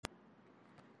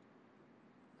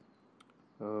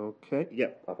Okay.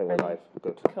 Yep. I think Ready? we're live.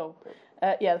 Good. Cool.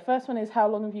 The first one is, how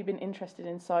long have you been interested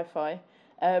in sci-fi?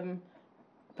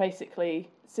 Basically,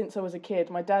 since I was a kid,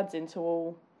 my dad's into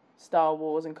all Star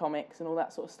Wars and comics and all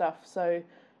that sort of stuff, so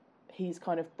he's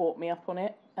kind of brought me up on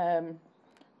it.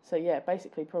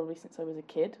 Basically probably since I was a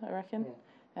kid, I reckon.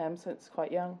 Yeah. So it's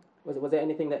quite young. Was there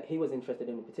anything that he was interested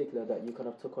in particular that you kind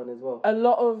of took on as well? A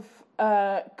lot of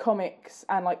comics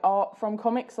and like art from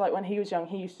comics. Like when he was young,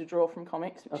 he used to draw from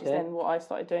comics, which is then what I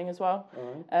started doing as well.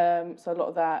 Right. So a lot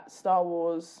of that. Star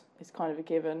Wars is kind of a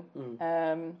given.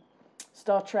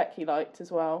 Star Trek he liked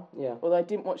as well. Yeah. Although I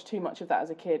didn't watch too much of that as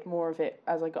a kid, more of it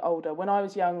as I got older. When I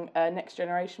was young, Next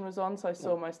Generation was on, so I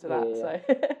saw most of that. Yeah.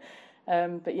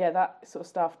 So, but yeah, that sort of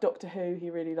stuff. Doctor Who he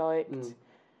really liked.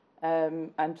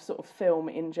 And sort of film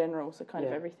in general, so kind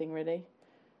of everything really.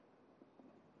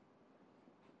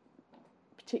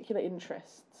 Particular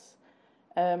interests.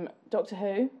 Doctor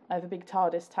Who, I have a big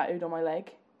TARDIS tattooed on my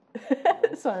leg,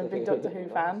 so I'm a big Doctor Who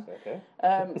fan. Okay.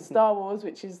 Star Wars,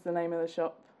 which is the name of the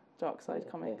shop, Darkside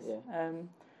Comics.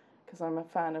 Because I'm a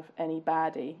fan of any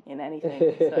baddie in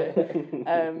anything.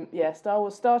 So, Star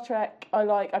Wars, Star Trek.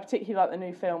 I particularly like the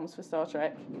new films for Star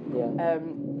Trek. Yeah.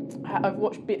 I've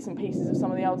watched bits and pieces of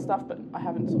some of the old stuff, but I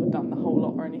haven't sort of done the whole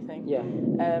lot or anything.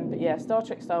 Yeah. Star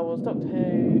Trek, Star Wars, Doctor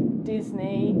Who,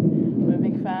 Disney. I'm a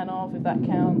big fan of, if that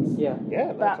counts. Yeah.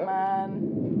 Yeah.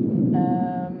 Batman.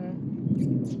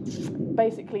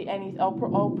 Basically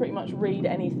I'll pretty much read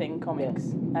anything comics.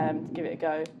 To give it a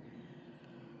go.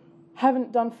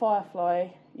 Haven't done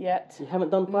Firefly yet. You haven't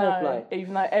done Firefly? No,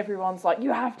 even though everyone's like,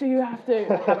 you have to. I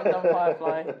haven't done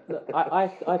Firefly. Look, I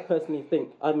personally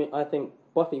think, I think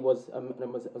Buffy was an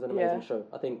amazing show.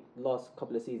 I think the last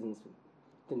couple of seasons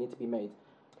didn't need to be made.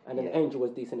 And then Angel was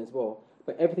decent as well.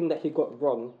 But everything that he got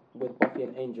wrong with Buffy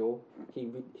and Angel, he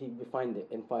refined it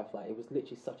in Firefly. It was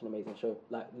literally such an amazing show.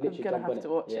 Like, literally, I'm going to have to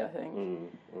watch it, I think.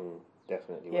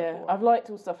 Definitely. Yeah, I've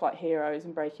liked all stuff like Heroes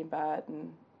and Breaking Bad,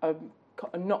 and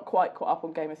I'm not quite caught up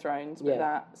on Game of Thrones, but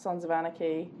that Sons of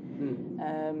Anarchy.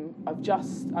 I'm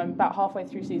about halfway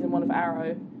through season 1 of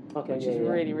Arrow, which is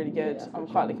really, really good. Yeah, I'm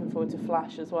quite looking forward to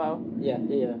Flash as well. Yeah.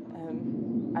 And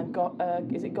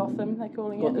is it Gotham they're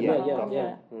calling it?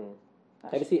 Yeah.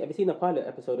 Have you seen the pilot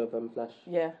episode of Flash?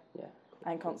 Yeah.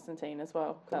 And Constantine as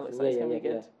well. That looks like it's going to be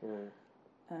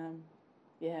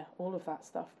good. All of that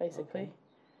stuff basically. Okay.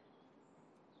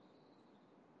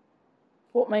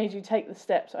 What made you take the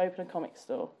step to open a comic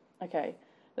store? Okay,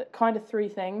 kind of 3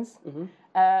 things.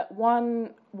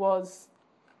 One was,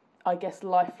 I guess,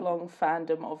 lifelong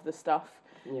fandom of the stuff,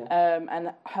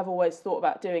 and have always thought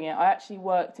about doing it. I actually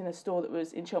worked in a store that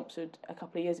was in Chelmsford a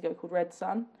couple of years ago called Red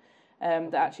Sun,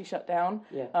 that actually shut down.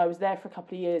 Yeah. I was there for a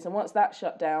couple of years, and once that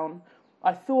shut down,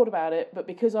 I thought about it, but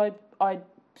because I'd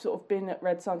sort of been at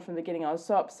Red Sun from the beginning, I was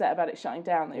so upset about it shutting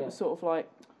down that it was sort of like,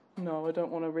 no, I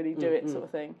don't want to really do it sort of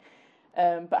thing.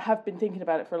 But have been thinking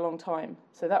about it for a long time.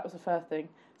 So that was the first thing.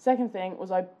 Second thing was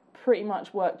I pretty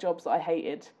much worked jobs that I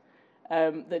hated,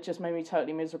 that just made me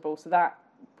totally miserable. So that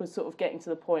was sort of getting to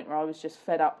the point where I was just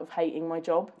fed up of hating my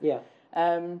job. Yeah.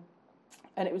 And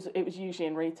it was usually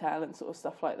in retail and sort of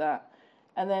stuff like that.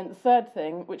 And then the third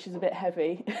thing, which is a bit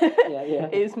heavy,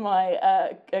 is my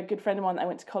a good friend of mine that I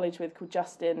went to college with called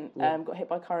Justin, got hit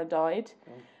by a car and died.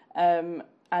 And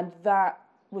that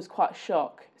was quite a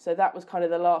shock. So that was kind of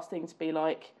the last thing to be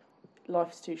like,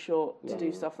 life's too short to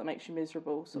do stuff that makes you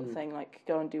miserable, sort of thing. Like,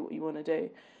 go and do what you want to do.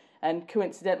 And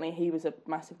coincidentally, he was a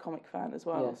massive comic fan as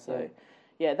well.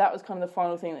 That was kind of the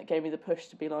final thing that gave me the push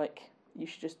to be like, you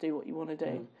should just do what you want to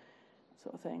do,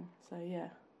 sort of thing. So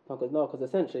because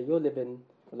essentially you're living,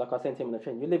 like I sent him on the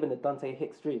train, you're living the Dante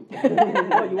Hicks dream. You know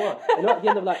what you are. And at the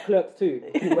end of like Clerks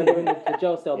 2, when they're in the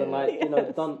jail cell, then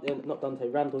not Dante,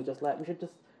 Randall just like, we should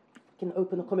just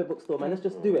open a comic book store, man. Let's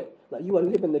just do it. Like, you are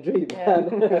living the dream. Yeah.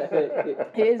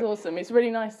 It is awesome. It's really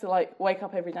nice to like wake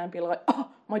up every day and be like, oh,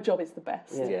 my job is the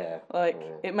best. Yeah.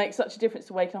 It makes such a difference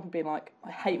to waking up and being like, I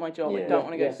hate my job. I don't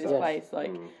want to go to this place.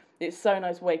 Like, it's so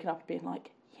nice waking up and being like,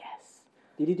 yes.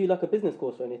 Did you do like a business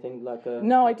course or anything?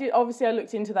 No, I did. Obviously, I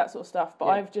looked into that sort of stuff, but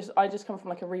I just come from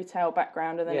like a retail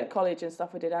background, and then at college and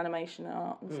stuff, we did animation and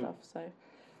art and stuff. So,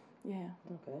 yeah.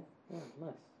 Okay. Oh,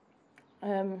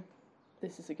 nice.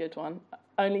 This is a good one.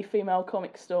 Only female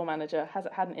comic store manager. Has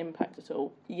it had an impact at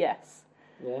all? Yes.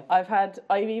 Yeah. I was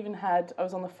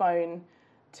on the phone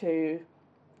to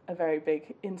a very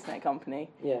big internet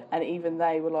company. Yeah. And even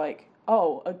they were like,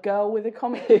 oh, a girl with a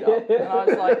comic shop. And I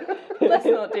was like, let's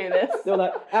not do this. They were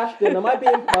like, Ashton, am I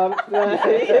being punked?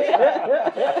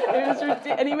 It was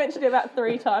ridiculous. And he mentioned it about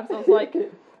 3 times. I was like,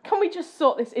 can we just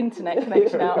sort this internet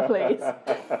connection out, please?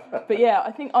 But yeah,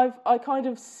 I think I kind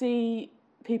of see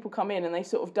people come in and they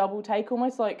sort of double take,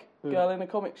 almost like girl in a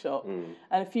comic shop. And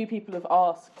a few people have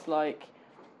asked, like,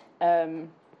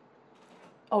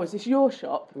 oh, is this your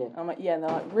shop? Yeah. And I'm like, yeah. And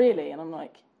they're like, really? And I'm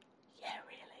like, yeah,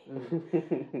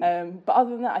 really. But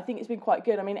other than that, I think it's been quite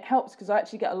good. I mean, it helps because I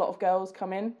actually get a lot of girls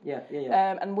come in. Yeah.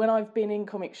 And when I've been in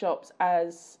comic shops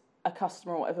as a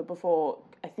customer or whatever before,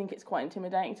 I think it's quite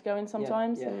intimidating to go in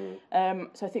sometimes. So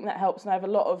I think that helps. And I have a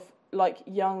lot of like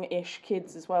young-ish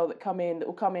kids as well that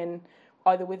will come in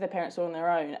either with their parents or on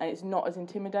their own, and it's not as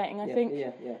intimidating, I think.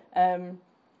 And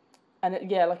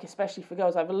like especially for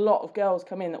girls, I have a lot of girls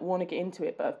come in that want to get into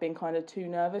it but have been kind of too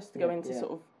nervous to go into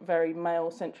sort of very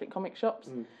male-centric comic shops.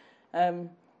 And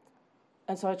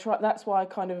so that's why I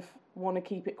kind of want to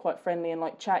keep it quite friendly and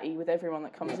like chatty with everyone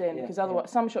that comes in, because otherwise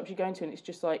some shops you go into and it's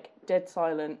just like dead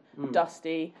silent,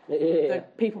 dusty. The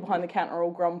people behind the counter are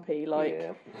all grumpy, like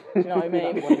do you know what I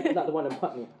mean? Is that the one in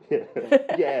Putney?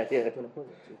 Yeah.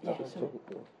 Sure.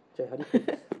 Jay, how do you feel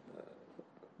this?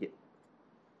 Yeah,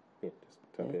 just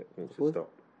tap it and just stop.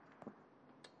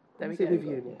 There we Sit go. with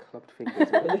you and clubbed fingers.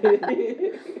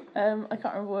 I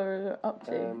can't remember where we were up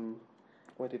to.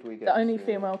 Where did we get? The only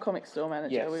female comic store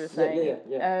manager, we were saying.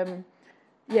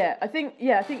 I think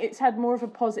it's had more of a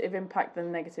positive impact than a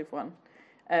negative one.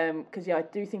 Because I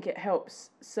do think it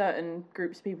helps certain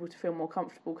groups of people to feel more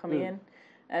comfortable coming in.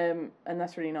 And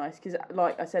that's really nice because,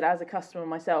 like I said, as a customer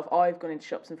myself, I've gone into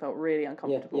shops and felt really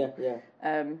uncomfortable.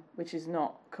 Which is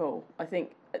not cool. I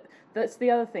think that's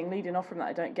the other thing leading off from that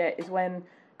I don't get is when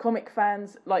comic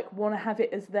fans like want to have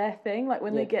it as their thing, like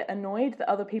when they get annoyed that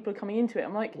other people are coming into it.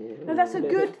 I'm like, no, that's a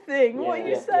good thing. What are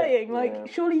you saying?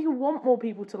 Surely you want more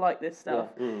people to like this stuff,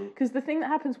 because the thing that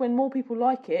happens when more people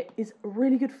like it is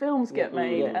really good films get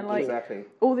made and like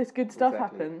all this good stuff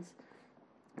happens.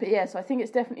 But so I think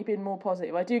it's definitely been more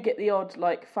positive. I do get the odd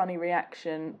like funny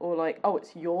reaction or like, oh,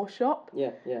 it's your shop.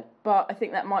 But I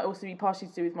think that might also be partially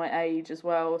to do with my age as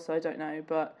well, so I don't know.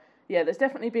 But there's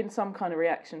definitely been some kind of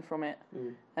reaction from it.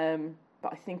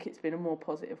 But I think it's been a more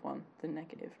positive one than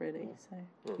negative, really. So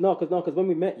No, because when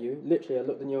we met you, literally I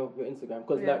looked on your Instagram,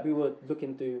 because like we were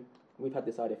looking through, we've had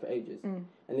this idea for ages, and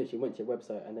literally went to your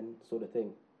website and then saw the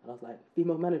thing, and I was like,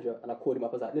 female manager, and I called him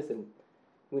up. I was like, listen,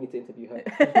 we need to interview her.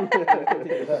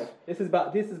 This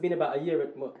has been about a year.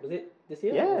 What, was it this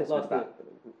year? Yeah, it was last year.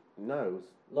 No, it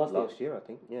was last year, I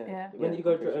think. Yeah. When did you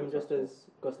go just as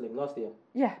Gosling? Last year.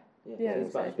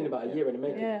 It's been about a year in the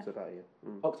making. It's about a year.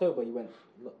 October you went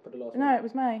for the last one. No, it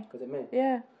was May. Was it May?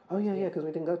 Yeah. Oh yeah, because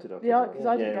we didn't go to October. Yeah, because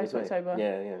I didn't go to October.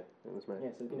 Yeah, it was May.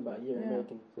 Yeah, so it's been about a year in the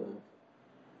making. So.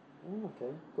 Oh,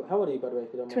 okay. Cool. How old are you, by the way?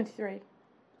 If you don't mind? 23.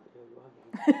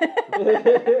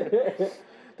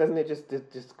 Doesn't it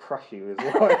just crush you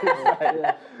as well?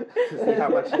 To see how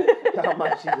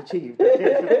much she's achieved.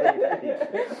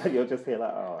 And you're just here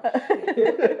like, oh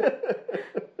shit.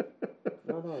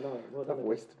 No. I've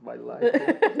wasted my life.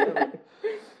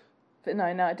 But no,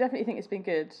 I definitely think it's been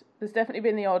good. There's definitely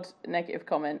been the odd negative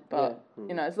comment, but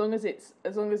as long as it's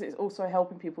also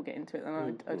helping people get into it, then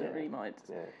I don't really mind.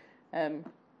 But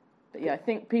I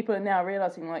think people are now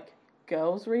realising like,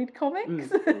 girls read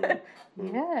comics.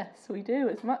 Yes, we do,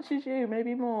 as much as you,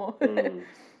 maybe more.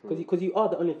 Because you are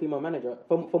the only female manager,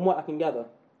 from what I can gather.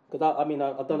 Because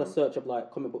I've done a search of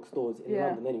like comic book stores in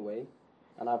London anyway,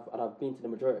 and I've been to the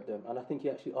majority of them, and I think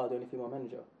you actually are the only female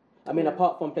manager. I mean,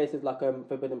 apart from places like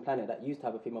Forbidden Planet that used to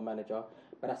have a female manager,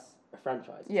 but that's a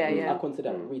franchise. I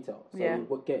consider that retail. So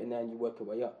you get in there and you work your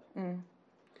way up.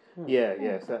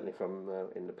 Certainly from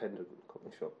independent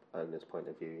comic shop owner's point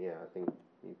of view, I think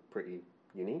you're pretty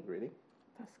unique, really.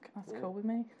 That's cool with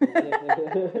me.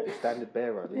 Standard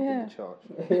bearer, leading the charge.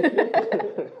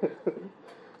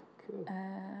 Cool.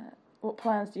 What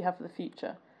plans do you have for the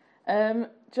future?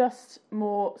 Just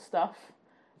more stuff,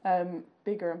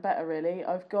 bigger and better, really.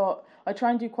 I try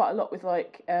and do quite a lot with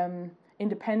like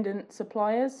independent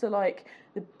suppliers, so like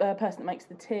the person that makes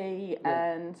the tea,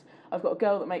 and I've got a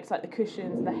girl that makes like the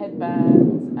cushions and the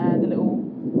headbands and the little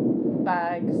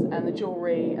bags and the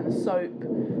jewellery and the soap.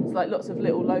 It's like lots of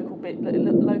little local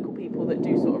people that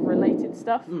do sort of related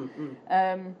stuff.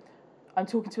 I'm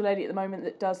talking to a lady at the moment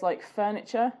that does like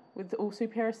furniture with all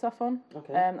superhero stuff on.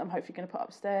 I'm hopefully going to put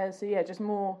upstairs. So just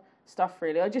more stuff,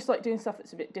 really. I just like doing stuff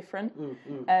that's a bit different.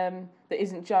 That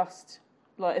isn't just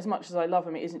like, as much as I love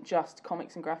them, it isn't just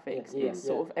comics and graphics. It's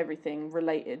sort of everything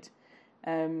related.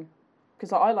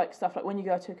 Because I like stuff like when you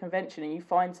go to a convention and you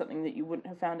find something that you wouldn't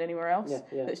have found anywhere else.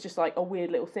 That's just like a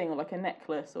weird little thing, or like a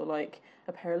necklace, or like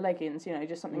a pair of leggings.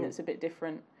 Just something that's a bit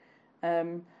different.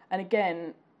 And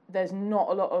again, there's not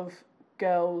a lot of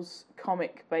girls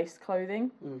comic based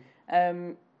clothing.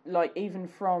 Like even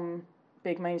from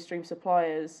big mainstream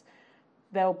suppliers,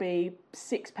 there'll be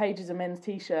 6 pages of men's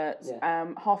t-shirts,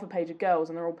 half a page of girls,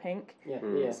 and they're all pink.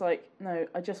 It's like, no,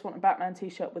 I just want a Batman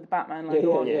t-shirt with the Batman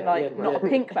logo on, not a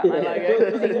pink Batman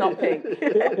logo, because he's not pink.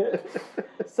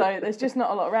 So there's just not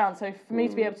a lot around. So for me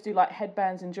to be able to do like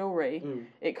headbands and jewellery,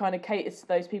 it kind of caters to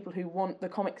those people who want the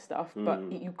comic stuff, but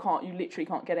you literally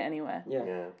can't get it anywhere.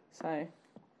 So,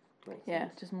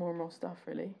 just more and more stuff,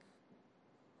 really.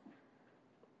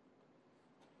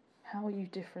 How are you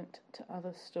different to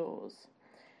other stores?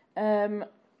 I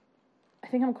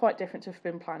think I'm quite different to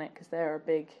Forbidden Planet because they're a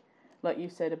big, like you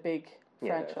said, a big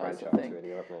franchise, I think.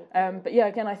 Really, but yeah,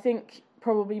 again, I think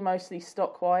probably mostly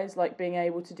stock-wise, like being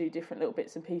able to do different little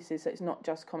bits and pieces, so it's not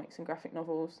just comics and graphic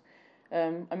novels.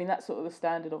 I mean, that's sort of the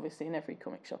standard, obviously, in every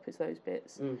comic shop is those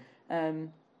bits.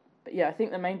 But yeah, I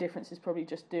think the main difference is probably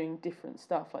just doing different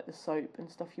stuff, like the soap and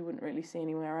stuff you wouldn't really see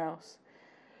anywhere else.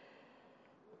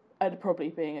 And probably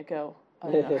being a girl.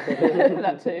 I don't know.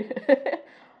 That too.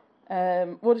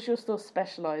 What does your store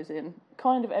specialise in?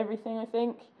 Kind of everything, I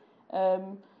think. I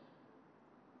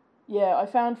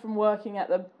found from working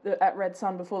at at Red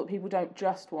Sun before that people don't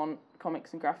just want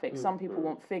comics and graphics. Some people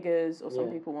want figures, or some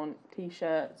people want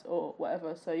T-shirts or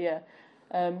whatever. So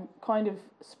kind of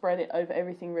spread it over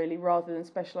everything really, rather than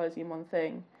specialising in one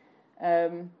thing. I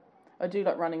do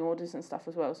like running orders and stuff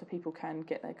as well, so people can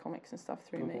get their comics and stuff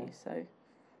through me. So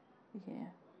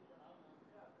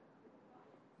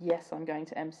yes, I'm going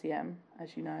to MCM,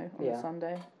 as you know, on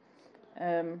Sunday.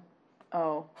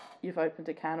 You've opened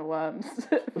a can of worms.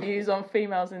 Views on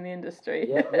females in the industry.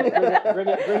 Yeah, bring it.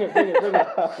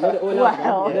 Let it all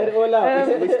out. Let it all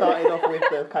out. We started off with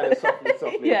the kind of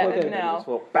softly. Yeah, and now. Just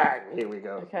thought, bang, here we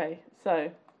go. Okay,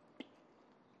 so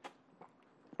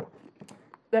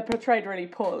they're portrayed really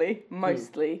poorly,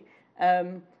 mostly.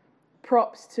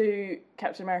 Props to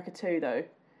Captain America 2, though,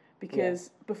 because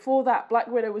before that, Black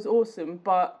Widow was awesome,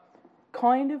 but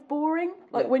kind of boring.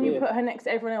 Like when you put her next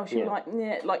to everyone else, you're like,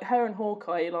 like her and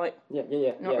Hawkeye, you're like,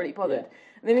 not really bothered.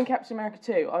 And then in Captain America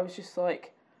 2, I was just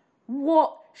like,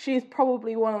 what? She's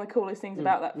probably one of the coolest things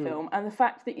about that film, and the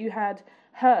fact that you had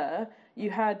her,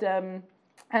 you had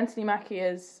Anthony Mackie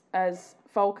as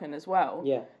Falcon as well.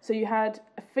 Yeah. So you had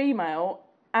a female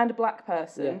and a black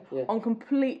person on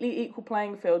completely equal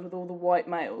playing field with all the white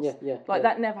males.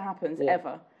 That never happens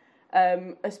ever.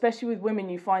 Especially with women,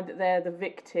 you find that they're the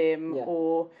victim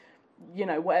or,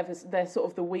 whatever, they're sort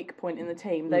of the weak point in the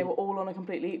team. They were all on a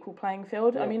completely equal playing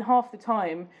field. I mean, half the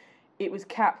time, it was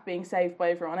Cap being saved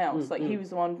by everyone else. He was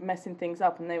the one messing things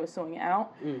up and they were sorting it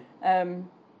out. And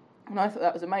I thought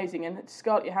that was amazing. And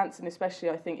Scarlett Johansson especially,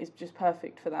 I think, is just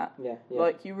perfect for that.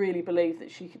 Like, you really believe that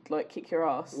she could, like, kick your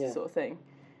ass sort of thing.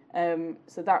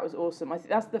 So that was awesome. I think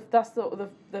that's the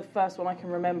first one I can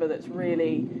remember that's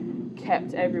really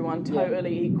kept everyone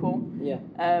totally equal.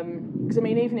 Because I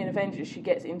mean, even in Avengers, she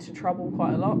gets into trouble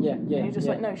quite a lot. And you're just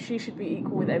like, no, she should be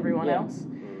equal with everyone else.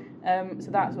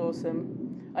 So that's awesome.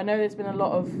 I know there's been a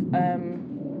lot of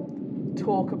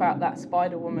talk about that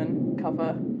Spider-Woman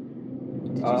cover.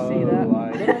 Did you see that?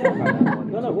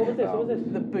 No. What was this?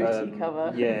 The booty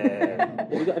cover. Yeah.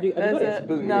 Have you got it?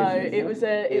 No, it was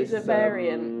a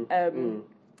variant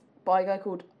by a guy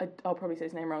called, I'll probably say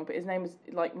his name wrong, but his name is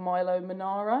like Milo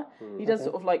Manara. He does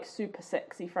sort of like super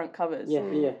sexy front covers.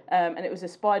 And it was a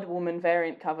Spider-Woman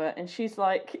variant cover, and she's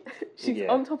like, she's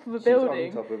on top of a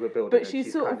building. But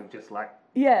she's sort of just like,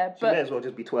 but she may as well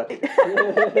just be twerking.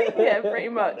 Pretty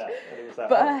much. But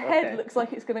her head looks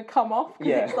like it's going to come off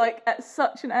because it's like at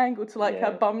such an angle to like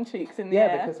her bum cheeks in the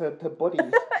air. Yeah, because her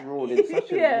body's drawn in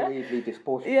such a weirdly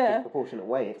disproportionate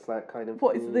way. It's like kind of,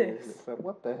 what is this? It's like,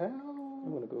 what the hell? I'm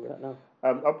going to go with that now.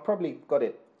 I've probably got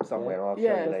it somewhere. I'll show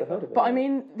you later. But I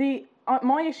mean,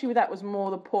 my issue with that was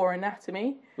more the poor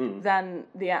anatomy than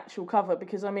the actual cover,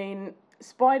 because I mean,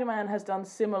 Spider-Man has done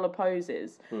similar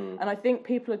poses, and I think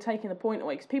people are taking the point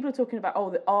away because people are talking about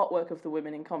the artwork of the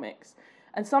women in comics,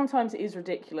 and sometimes it is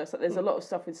ridiculous. Like there's a lot of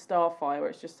stuff with Starfire where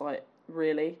it's just like,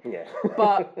 really? Yeah.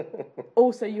 But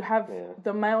also you have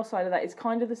the male side of that. It's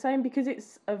kind of the same because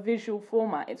it's a visual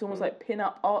format. It's almost like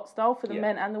pin-up art style for the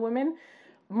men and the women.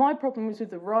 My problem was with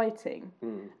the writing,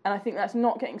 and I think that's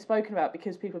not getting spoken about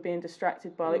because people are being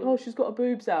distracted by like, she's got her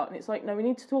boobs out, and it's like, no, we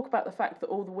need to talk about the fact that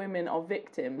all the women are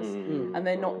victims, and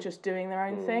they're not just doing their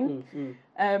own thing.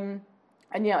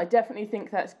 And I definitely think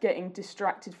that's getting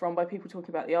distracted from by people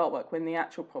talking about the artwork when the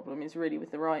actual problem is really with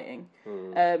the writing.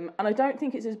 And I don't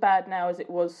think it's as bad now as it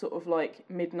was sort of like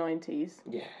mid-90s.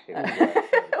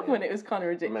 When it was kind of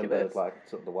ridiculous. Remember like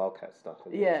sort of the Wildcat stuff.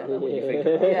 When you think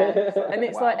about it. And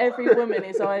it's like every woman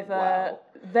is either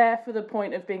there for the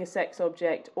point of being a sex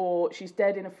object, or she's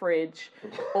dead in a fridge,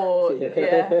 or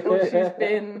or she's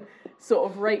been sort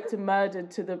of raped and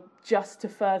murdered just to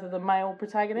further the male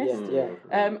protagonist.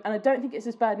 And I don't think it's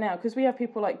as bad now, because we have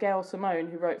people like Gail Simone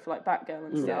who wrote for like Batgirl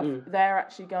and stuff. They're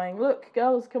actually going, look,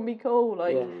 girls can be cool,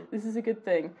 like this is a good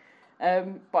thing.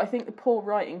 But I think the poor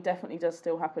writing definitely does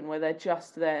still happen, where they're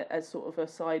just there as sort of a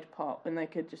side part when they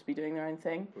could just be doing their own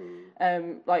thing.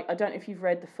 Like, I don't know if you've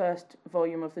read the first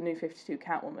volume of the New 52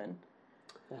 Catwoman.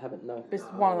 I haven't, no. It's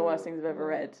one of the worst things I've ever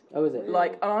read. Oh, is it?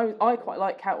 Like, and I quite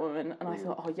like Catwoman, and I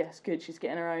thought, oh yes, good, she's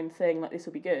getting her own thing, like this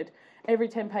will be good. Every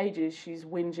 10 pages, she's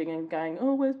whinging and going,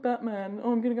 oh, where's Batman?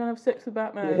 Oh, I'm going to go and have sex with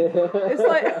Batman. It's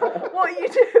like, what are you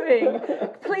doing?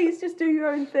 Please just do your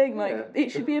own thing. Like,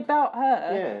 it should be about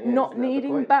her, not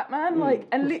needing Batman. Like,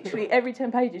 and literally every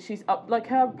 10 pages, she's up, like,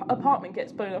 her apartment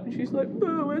gets blown up, and she's like,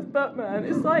 oh, where's Batman?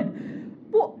 It's like,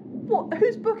 what?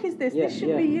 Whose book is this? This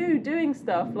should be you doing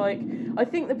stuff. Like, I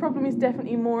think the problem is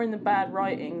definitely more in the bad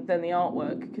writing than the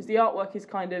artwork, because the artwork is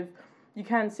kind of, you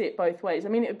can see it both ways. I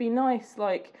mean, it would be nice,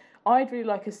 like, I'd really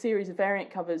like a series of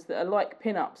variant covers that are like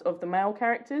pin-ups of the male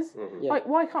characters. Like,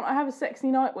 why can't I have a sexy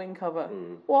Nightwing cover?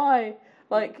 Why?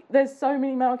 Like, there's so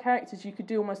many male characters you could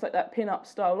do almost like that pin-up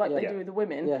style, like they do with the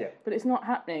women, but it's not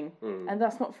happening, and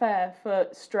that's not fair for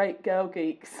straight girl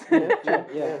geeks.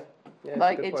 Yeah,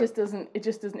 like, it just doesn't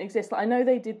exist. Like, I know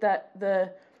they did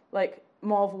the like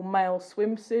Marvel male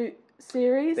swimsuit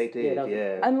series. They did,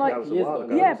 and like, that was a while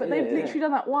ago, but they've literally done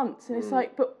that once, and it's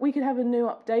like, but we could have a new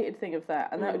updated thing of that,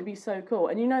 and that would be so cool.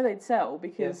 And you know they'd sell,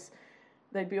 because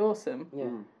they'd be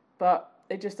awesome. But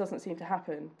it just doesn't seem to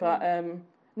happen. But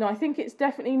no, I think it's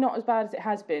definitely not as bad as it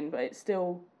has been, but it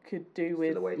still could do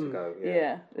with. Still a way to go.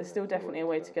 There's still definitely a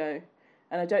way to go,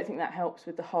 and I don't think that helps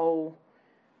with the whole.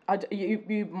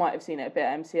 You might have seen it a bit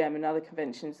at MCM and other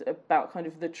conventions about kind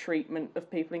of the treatment of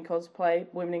people in cosplay,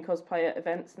 women in cosplay at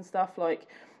events and stuff. Like,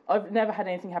 I've never had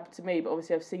anything happen to me, but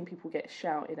obviously I've seen people get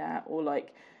shouted at, or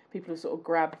like people have sort of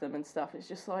grabbed them and stuff. It's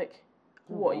just like,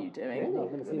 what are you doing?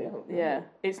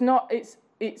 It's not.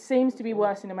 It seems to be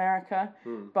worse in America,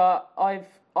 but I've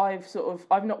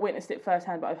not witnessed it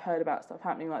firsthand, but I've heard about stuff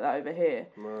happening like that over here.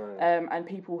 And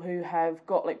people who have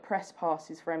got like press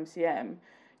passes for MCM,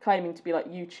 claiming to be like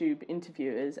YouTube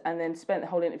interviewers, and then spent the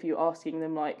whole interview asking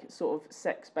them like sort of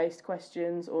sex-based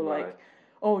questions, or like,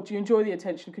 oh, do you enjoy the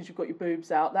attention because you've got your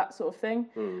boobs out, that sort of thing.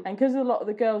 And because a lot of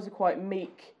the girls are quite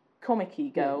meek,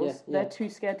 comic-y girls, they're too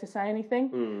scared to say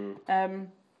anything.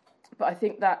 But I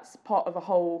think that's part of a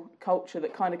whole culture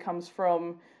that kind of comes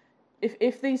from,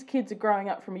 if these kids are growing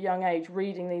up from a young age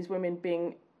reading these women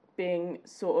being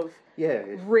sort of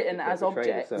written as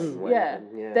objects,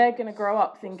 they're going to grow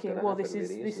up thinking, well, this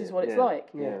is what it's like.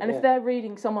 And if they're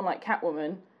reading someone like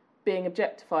Catwoman being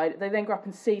objectified, they then grow up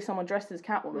and see someone dressed as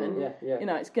Catwoman, you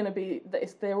know, it's going to be,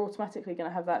 they're automatically going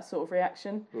to have that sort of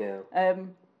reaction.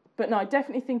 But no, I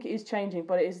definitely think it is changing,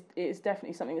 but it is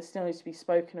definitely something that still needs to be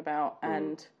spoken about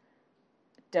and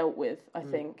dealt with, I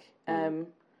think.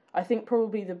 I think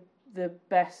probably the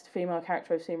best female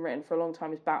character I've seen written for a long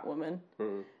time is Batwoman.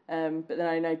 But then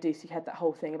I know DC had that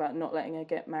whole thing about not letting her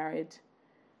get married.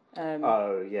 I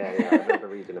remember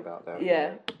reading about that.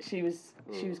 She was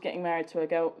getting married to a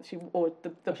girl.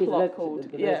 The plot called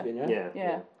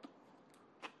the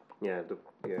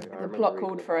plot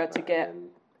called for her to get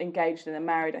engaged and then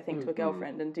married, I think, to a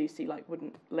girlfriend, and DC like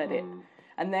wouldn't let it.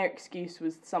 And their excuse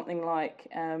was something like,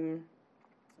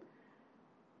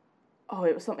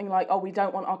 it was something like, we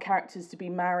don't want our characters to be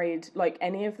married, like,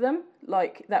 any of them.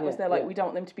 Like, that was their, like, we don't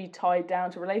want them to be tied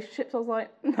down to relationships. I was like,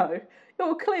 no,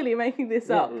 you're clearly making this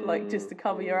up, like, just to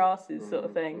cover your asses sort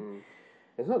of thing.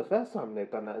 It's not the first time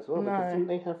they've done that as well, because didn't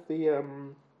they have the,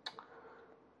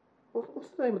 what's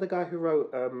the name of the guy who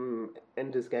wrote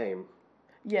Ender's Game?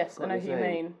 Yes, I know who you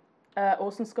mean.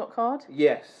 Orson Scott Card?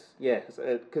 Yes,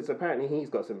 because apparently he's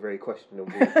got some very questionable,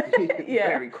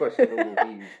 very questionable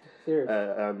views.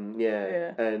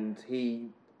 And he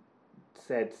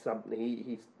said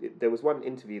something. There was one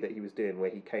interview that he was doing where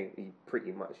he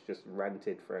pretty much just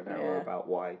ranted for an hour about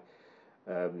why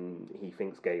he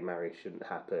thinks gay marriage shouldn't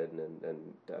happen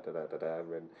and da da da da da.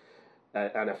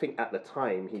 And I think at the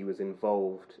time he was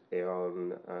involved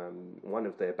on one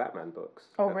of their Batman books.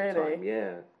 Oh, really?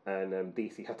 Yeah. And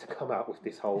DC had to come out with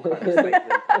this whole kind of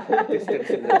statement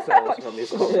distancing themselves from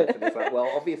his comments. And it's like, well,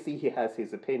 obviously he has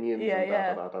his opinions and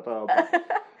da da da da.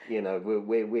 But, you know,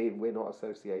 we're not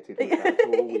associated with that at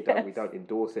all. We don't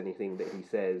endorse anything that he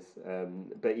says.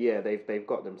 But yeah, they've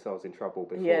got themselves in trouble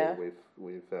before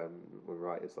with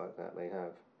writers like that. They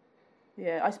have.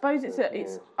 Yeah, I suppose it's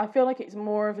I feel like it's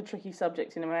more of a tricky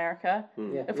subject in America.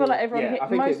 I feel like everyone,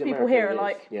 most people here are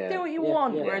like, do what you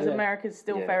want, whereas America's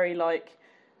still very like,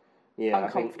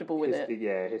 uncomfortable with it.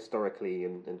 Yeah, historically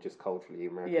and just culturally,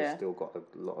 America's still got a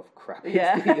lot of crap it's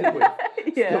Yeah. dealing with.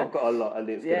 Yeah. Still got a lot, and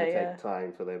it's going to take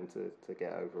time for them to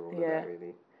get over all of that,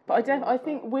 really. But I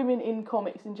think women in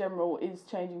comics in general is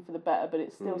changing for the better, but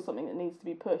it's still something that needs to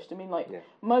be pushed. I mean, like,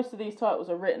 most of these titles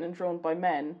are written and drawn by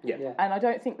men, and I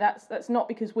don't think that's not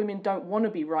because women don't want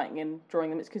to be writing and drawing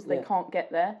them, it's because they can't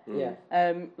get there.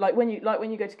 Like when you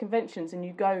go to conventions and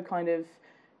you go kind of,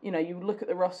 you know, you look at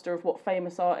the roster of what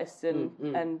famous artists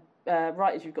and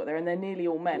writers you've got there, and they're nearly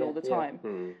all men all the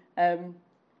time.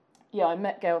 I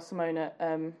met Gail Simone at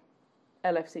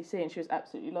LFCC, and she was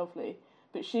absolutely lovely.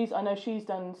 But I know she's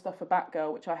done stuff for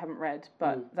Batgirl, which I haven't read,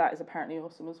 but that is apparently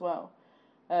awesome as well.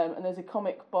 And there's a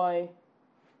comic by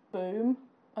Boom,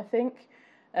 I think,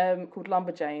 called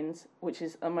Lumberjanes, which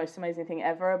is the most amazing thing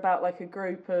ever, about like a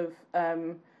group of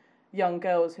young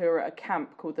girls who are at a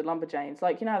camp called the Lumberjanes.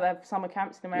 Like, you know, they have summer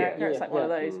camps in America, it's like one of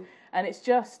those. And it's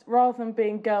just, rather than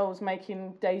being girls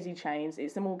making daisy chains,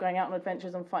 it's them all going out on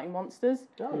adventures and fighting monsters.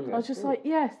 I was just like,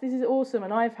 yes, this is awesome.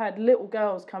 And I've had little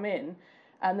girls come in,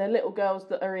 and they're little girls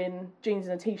that are in jeans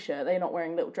and a t-shirt. They're not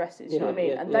wearing little dresses, you know what I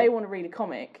mean? And they want to read a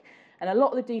comic. And a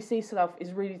lot of the DC stuff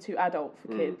is really too adult for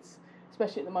kids,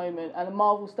 especially at the moment. And the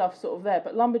Marvel stuff's sort of there.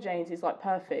 But Lumberjanes is, like,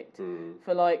 perfect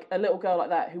for, like, a little girl like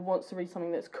that who wants to read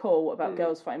something that's cool about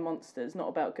girls fighting monsters, not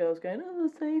about girls going, oh,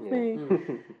 save me.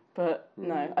 But,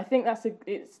 no, I think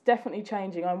it's definitely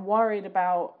changing. I'm worried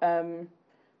about...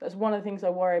 that's one of the things I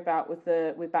worry about with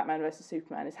Batman vs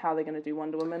Superman is how they're going to do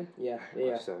Wonder Woman.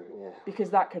 Because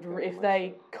that could, if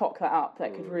they cock that up,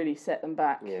 that could really set them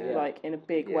back, like in a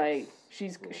big way.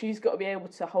 She's got to be able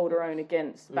to hold her own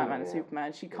against Batman and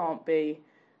Superman. She can't be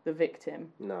the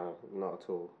victim. No, not at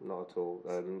all.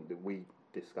 We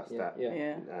discussed that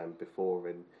before,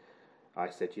 and I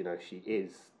said, you know, she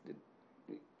is.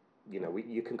 You know,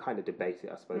 you can kind of debate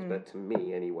it, I suppose, but to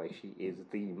me, anyway, she is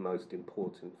the most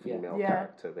important female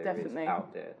character there is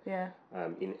out there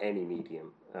in any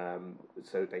medium.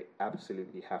 So they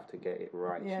absolutely have to get it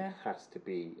right. She has to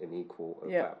be an equal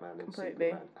of Batman and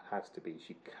Superman. Has to be.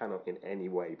 She cannot in any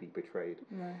way be portrayed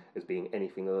as being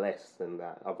anything less than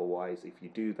that. Otherwise, if you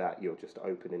do that, you're just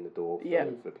opening the door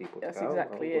for people to go,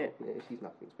 exactly it. She's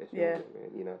nothing special.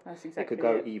 You know, that's exactly it could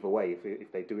go either way.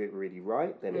 If they do it really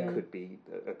right, then it could be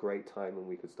a great time when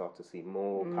we could start to see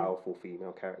more powerful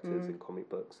female characters in comic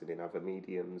books and in other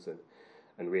mediums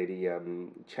and really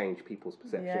change people's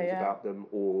perceptions about them,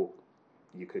 or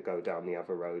you could go down the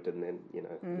other road and then, you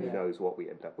know, who knows what we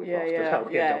end up with after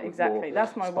that. Yeah, exactly.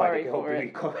 That's my worry for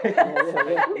it.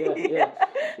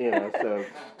 You know, so...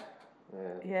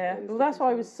 Well, that's why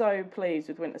I was so pleased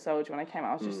with Winter Soldier when I came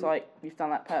out. I was just like, you've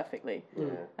done that perfectly.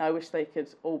 I wish they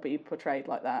could all be portrayed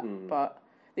like that, but...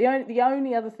 The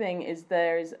only other thing is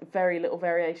there is very little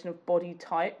variation of body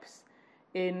types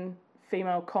in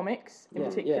female comics in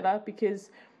particular,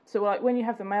 because so like when you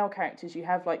have the male characters, you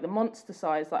have like the monster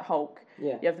size like Hulk,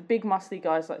 you have the big muscly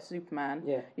guys like Superman,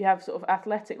 you have sort of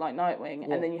athletic like Nightwing,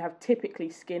 and then you have typically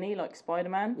skinny like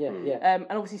Spider-Man, and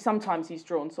obviously sometimes he's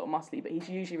drawn sort of muscly, but he's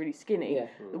usually really skinny.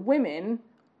 The women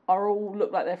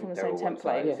look like they're from the same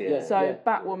template.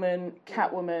 Batwoman,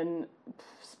 Catwoman,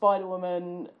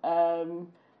 Spider-Woman,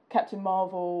 Captain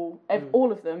Marvel,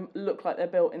 all of them look like they're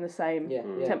built in the same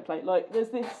template. Like, there's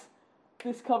this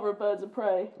cover of Birds of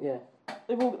Prey.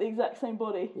 They've all got the exact same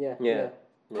body.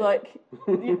 Like,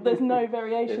 there's no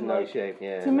variation. There's no shape,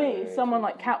 To me, someone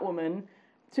like Catwoman,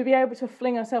 to be able to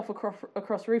fling herself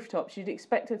across rooftops, you'd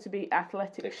expect her to be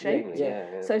athletic shaped.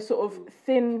 So sort of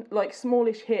thin, like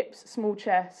smallish hips, small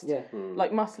chest,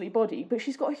 like muscly body. But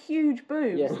she's got huge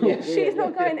boobs. She's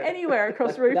not going anywhere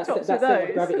across rooftops with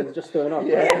those. Gravity is just throwing off.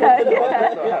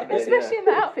 Especially in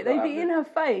the outfit, they'd be in her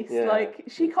face. Like,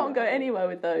 she can't go anywhere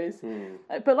with those.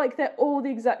 But like, they're all the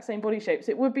exact same body shapes.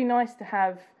 It would be nice to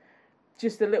have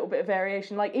just a little bit of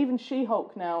variation. Like, even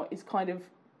She-Hulk now is kind of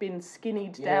been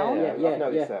skinnied down. I've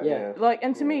noticed that. Like,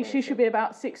 and to me, she should be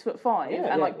about 6'5"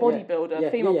 and like bodybuilder,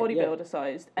 female bodybuilder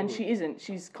sized, and she isn't.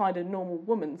 She's kind of normal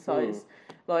woman sized.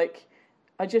 Like,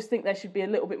 I just think there should be a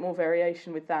little bit more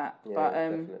variation with that.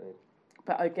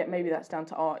 But I get maybe that's down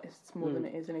to artists more than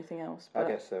it is anything else. But,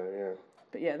 I guess so. Yeah.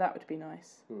 But yeah, that would be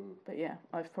nice. But yeah,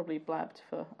 I've probably blabbed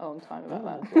for a long time about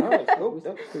that. All right, cool.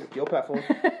 Your platform.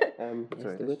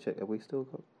 Sorry, let's check. Have we still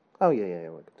got? Oh yeah.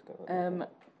 We're good to go.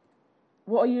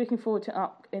 What are you looking forward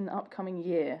to in the upcoming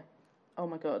year? Oh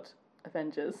my God,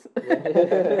 Avengers.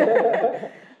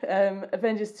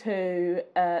 Avengers 2.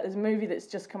 There's a movie that's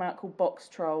just come out called Box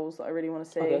Trolls that I really want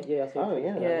to see.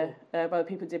 By the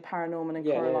people who did Paranorman and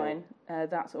Coraline.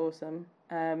 That's awesome.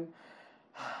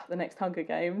 the next Hunger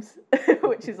Games,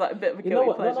 which is like a bit of a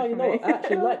guilty pleasure for me. I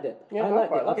actually liked it. Yeah, I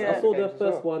liked it. I I saw the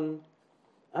first one,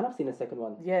 and I've seen the second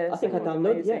one. Yeah, I think I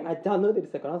downloaded. amazing. Yeah, I downloaded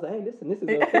the second one. I was like, hey, listen, this is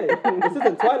okay. This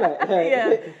isn't Twilight.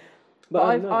 Yeah.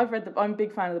 But no. I've read I'm a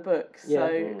big fan of the books. Yeah.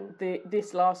 So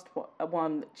this last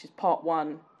one, which is part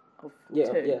 1 of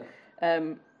 2.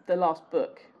 The last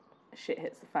book, shit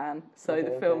hits the fan. So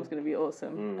the film's going to be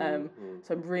awesome.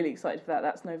 So I'm really excited for that.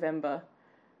 That's November.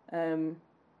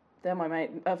 They're my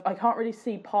mate. I can't really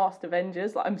see past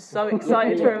Avengers. Like, I'm so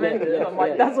excited for Avengers. I'm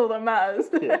like, that's all that matters.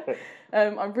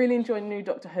 I'm really enjoying new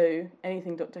Doctor Who.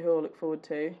 Anything Doctor Who I'll look forward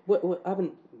to. I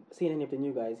haven't seen any of the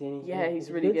new guys.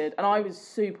 He's really good. And I was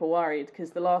super worried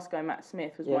because the last guy, Matt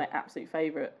Smith, was my absolute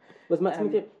favourite. Was Matt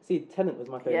Smith? See, Tennant was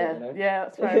my favourite. Yeah,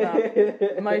 that's fair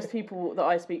enough. Most people that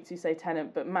I speak to say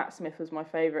Tennant, but Matt Smith was my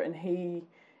favourite, and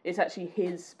it's actually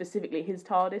specifically his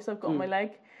TARDIS I've got on my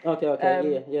leg.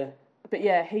 Okay, yeah. But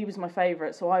yeah, he was my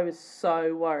favourite, so I was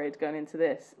so worried going into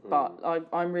this. But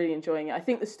I'm really enjoying it. I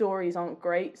think the stories aren't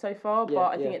great so far,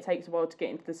 but I think it takes a while to get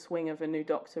into the swing of a new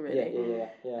Doctor, really.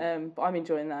 Yeah. But I'm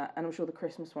enjoying that, and I'm sure the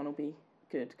Christmas one will be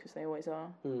good, because they always are.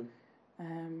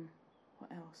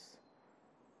 What else?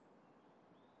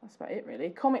 That's about it, really.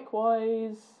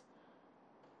 Comic-wise,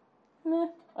 meh.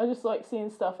 I just like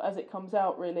seeing stuff as it comes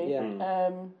out, really.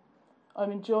 Yeah. I'm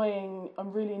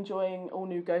really enjoying all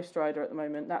new Ghost Rider at the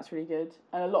moment. That's really good.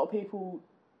 And a lot of people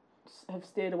have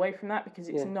steered away from that because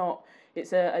it's not.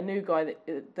 It's a new guy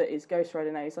that is Ghost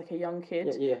Rider now. He's like a young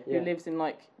kid who lives in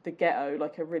like the ghetto,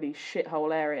 like a really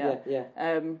shithole area.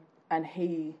 And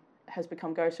he has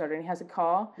become Ghost Rider, and he has a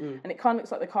car, and it kind of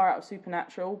looks like the car out of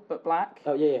Supernatural, but black.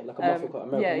 Oh yeah, like a muscle car,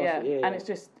 American muscle. Yeah, and it's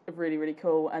just really, really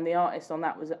cool. And the artist on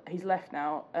that he's left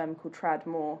now, called Trad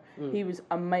Moore. He was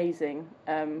amazing.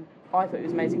 I thought it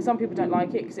was amazing. Some people don't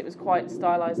like it because it was quite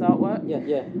stylized artwork.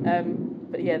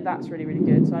 But yeah, that's really, really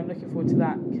good. So I'm looking forward to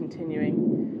that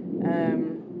continuing.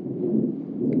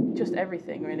 Just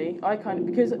everything, really. I kind of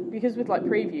because with like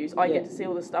previews, I get to see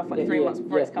all the stuff like 3 months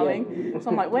before it's coming. So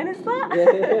I'm like, when is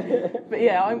that? But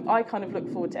yeah, I kind of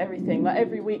look forward to everything. Like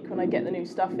every week when I get the new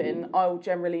stuff in, I'll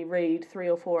generally read 3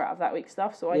 or 4 out of that week's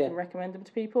stuff, so I can recommend them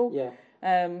to people.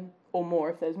 Or more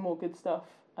if there's more good stuff.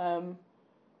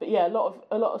 But yeah, a lot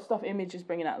of stuff Image is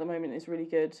bringing out at the moment is really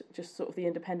good. Just sort of the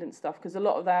independent stuff, because a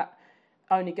lot of that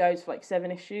only goes for like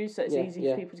 7 issues, so it's easy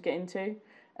for people to get into.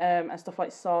 And stuff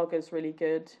like Saga's really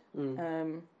good.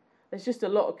 There's just a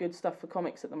lot of good stuff for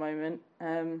comics at the moment.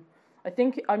 I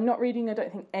think I'm not reading, I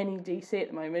don't think, any DC at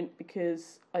the moment,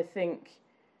 because I think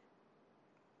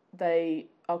they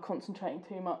are concentrating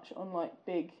too much on like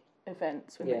big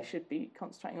events when they should be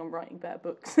concentrating on writing better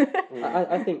books.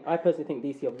 I personally think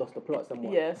DC have lost the plot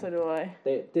somewhat. Yeah, so do I.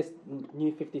 This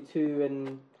New 52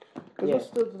 and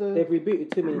they've rebooted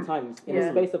too many times in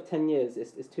the space of 10 years.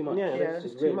 It's too much. Yeah, it's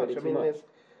just too much. I mean,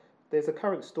 there's a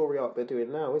current story arc they're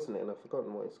doing now, isn't it? And I've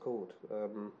forgotten what it's called.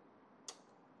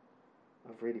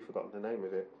 I've really forgotten the name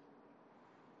of it.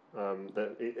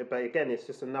 But again, it's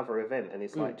just another event, and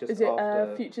it's like just is it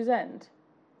after Future's End?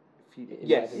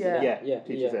 Yes,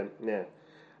 Future's End, yeah.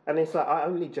 And it's like I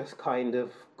only just kind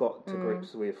of got to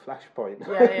grips with Flashpoint.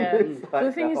 Well,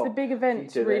 the thing is, the big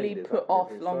events really put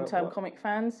off long-term comic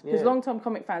fans, because long-term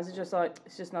comic fans are just like,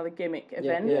 it's just another gimmick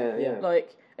event.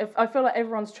 Like, I feel like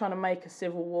everyone's trying to make a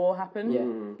Civil War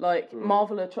happen. Like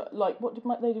Marvel are like, what did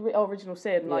they do? Original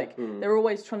Sin. Like they're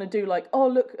always trying to do like, oh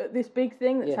look at this big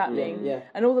thing that's happening.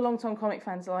 And all the long-term comic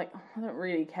fans are like, oh, I don't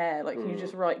really care. Like you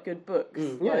just write good books.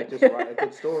 Just write a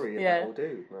good story. And that will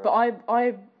do. Right? But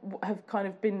I have kind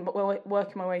of been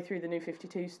working my way through the New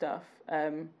 52 stuff.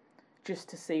 Just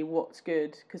to see what's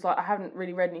good, because like I haven't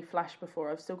really read any Flash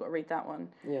before. I've still got to read that one.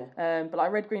 But I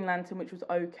read Green Lantern, which was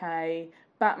okay.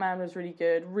 Batman was really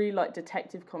good. Really like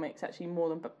detective comics, actually more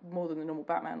than the normal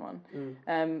Batman one.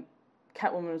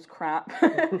 Catwoman was crap,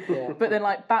 but then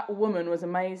like Batwoman was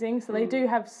amazing. So they do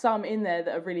have some in there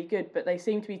that are really good, but they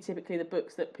seem to be typically the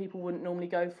books that people wouldn't normally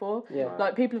go for.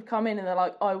 Like people have come in and they're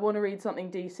like, I want to read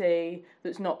something DC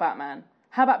that's not Batman.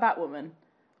 How about Batwoman?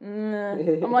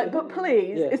 I'm like, but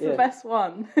please, it's the best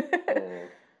one.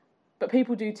 But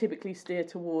people do typically steer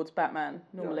towards Batman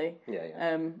normally.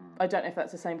 I don't know if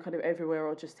that's the same kind of everywhere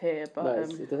or just here, but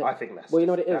I think that's you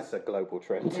know what it is? That's a global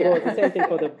trend. Well, it's the same thing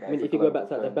for if you go back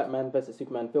to like, the Batman versus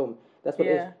Superman film, that's what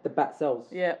it is. The bat sells.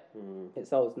 It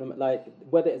sells. Like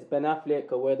whether it's Ben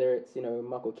Affleck or whether it's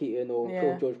Michael Keaton or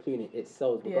George Clooney, it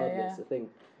sells regardless. The thing.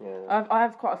 I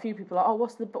have quite a few people like, oh,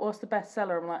 what's the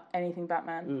bestseller? I'm like, anything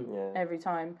Batman, every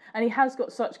time. And he has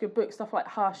got such good books, stuff like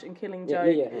Hush and Killing Joke.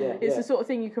 It's the sort of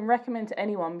thing you can recommend to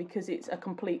anyone because it's a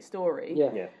complete story.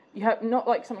 You have not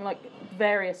like something like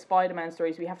various Spider-Man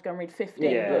stories where you have to go and read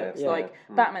 15 books.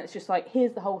 Batman, it's just like,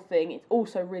 here's the whole thing. It's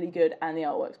also really good and the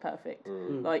artwork's perfect.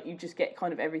 Like, you just get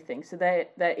kind of everything. So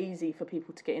they're easy for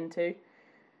people to get into.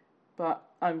 But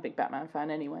I'm a big Batman fan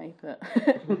anyway. But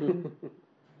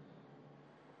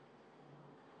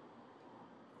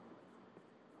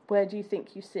where do you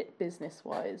think you sit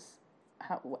business-wise?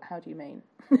 How do you mean?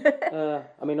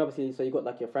 I mean, obviously, so you've got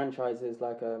like your franchises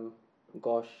like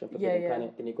Gosh and Forbidden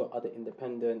Planet, then you've got other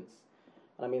independents.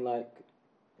 And I mean, like,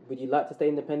 would you like to stay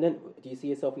independent? Do you see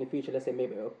yourself in the future? Let's say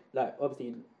maybe, like,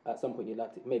 obviously at some point you'd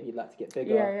like to get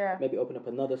bigger. Maybe open up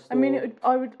another store. I mean,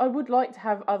 I would like to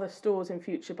have other stores in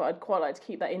future, but I'd quite like to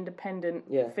keep that independent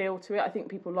feel to it. I think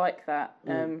people like that.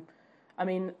 I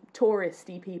mean,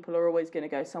 touristy people are always going to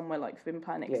go somewhere like Forbidden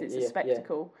Planet because it's a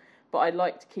spectacle. But I'd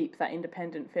like to keep that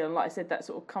independent feel. And like I said, that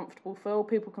sort of comfortable feel.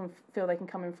 People can feel they can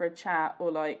come in for a chat,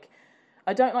 or like,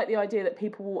 I don't like the idea that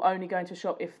people will only go into a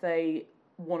shop if they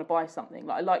want to buy something.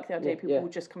 Like, I like the idea people will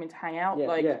just come in to hang out.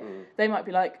 They might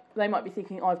be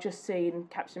thinking, oh, I've just seen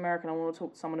Captain America and I want to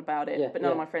talk to someone about it, but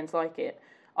none of my friends like it.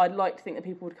 I'd like to think that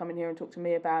people would come in here and talk to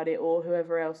me about it, or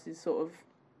whoever else is sort of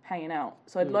hanging out.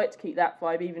 So I'd like to keep that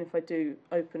vibe, even if I do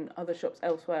open other shops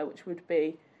elsewhere, which would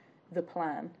be the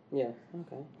plan. Yeah,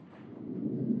 okay.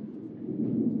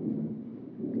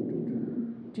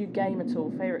 Do you game at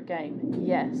all? Favourite game?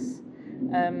 Yes.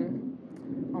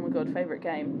 Oh my god, favourite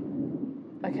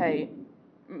game. Okay,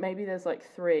 maybe there's like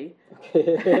 3.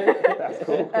 That's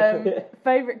cool.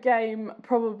 Favourite game,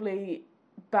 probably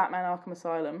Batman Arkham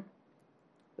Asylum.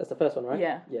 That's the first one, right?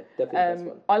 Yeah. Yeah, definitely the first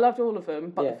one. I loved all of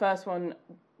them, but the first one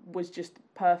was just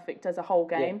perfect as a whole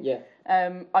game. Yeah.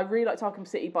 I really liked Arkham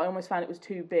City, but I almost found it was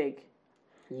too big.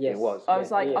 Yes. It was. I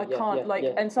was like, I can't,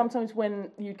 and sometimes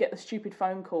when you get the stupid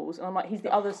phone calls, and I'm like, he's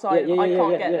the other side, I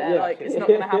can't get there, like, it's not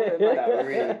going to happen. Like, that would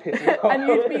really piss me off. And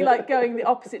you'd be, like, going the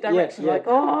opposite direction, like,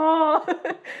 oh!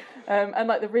 And,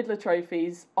 like, the Riddler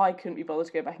trophies, I couldn't be bothered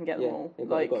to go back and get them all,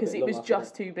 like, because it was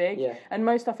just too big. Yeah. And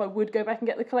most stuff I would go back and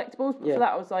get the collectibles, but for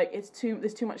that I was like, there's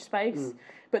too much space.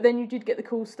 But then you did get the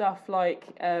cool stuff, like,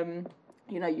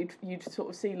 you know, you'd sort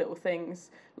of see little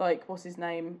things like, what's his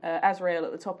name, Azrael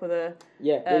at the top of the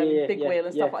big wheel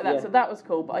and stuff like that. So that was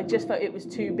cool, but I just felt it was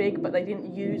too big, but they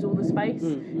didn't use all the space.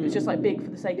 It was just like big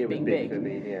for the sake of being big.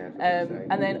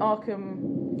 And then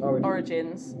Arkham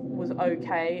Origins was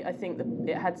okay. I think that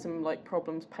it had some like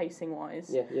problems pacing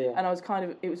wise. And I was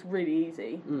it was really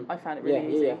easy. I found it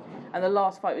really easy. And the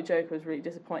last fight with Joker was really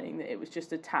disappointing, that it was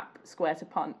just a tap square to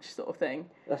punch sort of thing.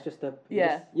 That's just a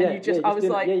I was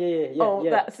like,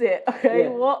 that's it. Okay,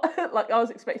 what? Like, I was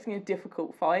expecting a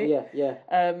difficult fight.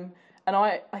 And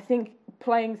I think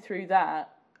playing through that,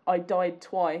 I died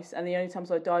twice, and the only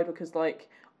times I died were because like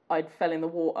I'd fell in the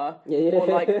water, or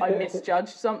like I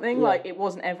misjudged something. Like, it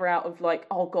wasn't ever out of like,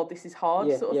 oh god, this is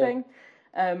hard sort of thing.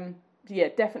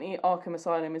 Definitely Arkham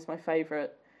Asylum is my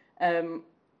favourite.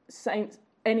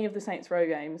 Any of the Saints Row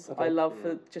games, I love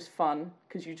for just fun,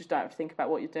 because you just don't have to think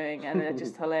about what you're doing, and they're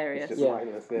just hilarious. It's just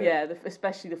mindless,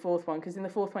 especially the fourth one, because in the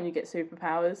fourth one you get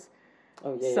superpowers.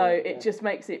 It just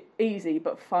makes it easy,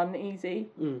 but fun easy.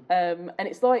 And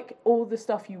it's like all the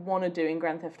stuff you want to do in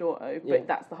Grand Theft Auto, but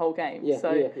that's the whole game.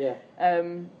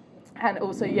 And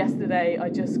also yesterday I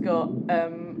just got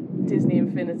Disney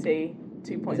Infinity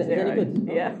 2.0.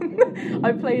 Yeah.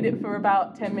 I played it for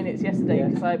about 10 minutes yesterday,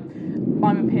 because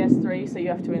I'm a PS3, so you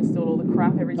have to install all the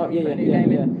crap every time you put a new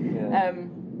game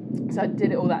in. So I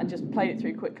did all that and just played it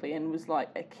through quickly, and was like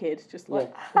a kid, just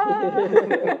like,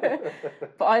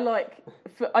 But I like,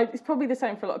 it's probably the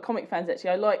same for a lot of comic fans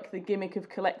actually. I like the gimmick of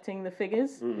collecting the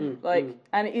figures,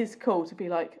 and it is cool to be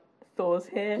like, Thor's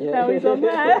here, now he's on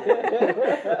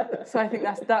there. So I think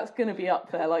that's going to be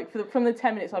up there. Like, from the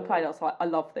 10 minutes I played, I was like, I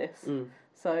love this.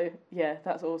 So yeah,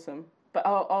 that's awesome. But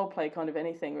I'll play kind of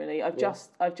anything really. I've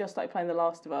just started playing The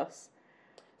Last of Us.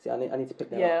 See, I need to pick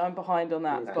that up. Yeah, I'm behind on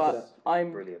that, but I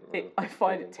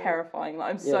find it terrifying. Like,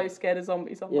 I'm so scared of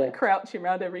zombies. I'm like crouching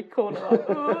around every corner. Like,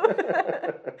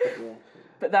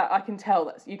 But that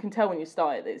you can tell when you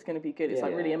start it that it's going to be good. It's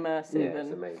like really immersive. Yeah,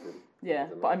 it's amazing. Yeah,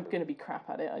 but I'm going to be crap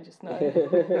at it. I just know.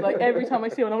 Like, every time I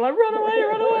see one, I'm like, run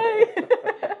away.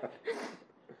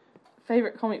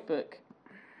 Favourite comic book?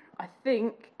 I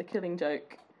think The Killing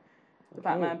Joke, the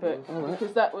Batman book,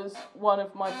 because that was one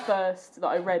of my first that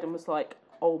I read and was like,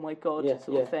 oh my god,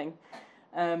 sort of thing.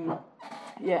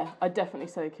 I'd definitely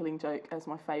say Killing Joke as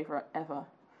my favourite ever.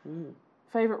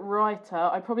 Favourite writer?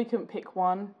 I probably couldn't pick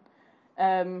one.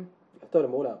 I've thrown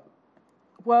them all out.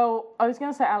 Well, I was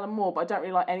going to say Alan Moore, but I don't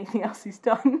really like anything else he's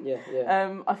done.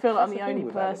 I feel like I'm the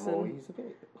only person. He's a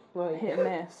bit like hit and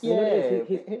miss. You know what it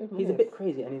Yeah, is? He's a bit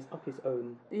crazy and he's up his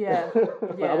own. Yeah.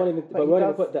 But I won't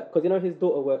even put that because you know his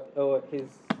daughter I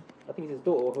think it's his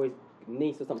daughter or his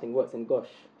niece or something works in Gosh.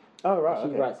 Oh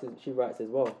right. She writes as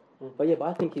well. But yeah, but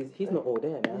I think he's not all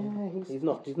there, man. Yeah, he's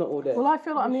not all there. Well, I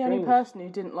feel like I'm the only person who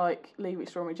didn't like Leave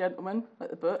Extraordinary Gentlemen, like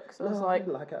the book. So I was like, I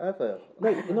didn't like it either.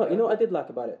 No, you know what I did like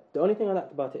about it? The only thing I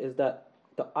liked about it is that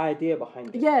the idea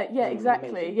behind it. Yeah, exactly,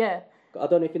 amazing. yeah. I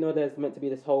don't know if you know there's meant to be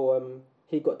this whole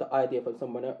he got the idea from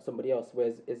somebody else,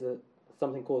 whereas is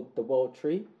something called the World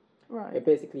Tree. Right. It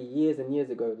basically years and years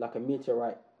ago, like a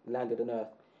meteorite landed on Earth,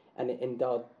 and it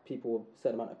endowed people with a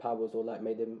certain amount of powers, or like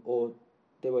made them, or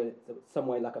they were some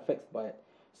way like affected by it.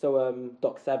 So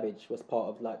Doc Savage was part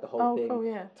of like the whole thing. Oh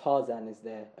yeah. Tarzan is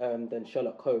there. Then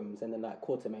Sherlock Holmes, and then like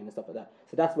Quatermain and stuff like that.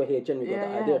 So that's where he generally got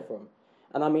the idea from.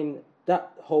 And I mean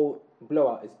that whole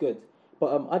blowout is good,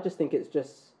 but I just think it's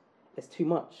too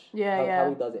much. How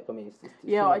he does it for me. It's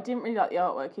I didn't really like the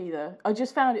artwork either. I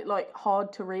just found it like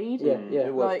hard to read. Yeah.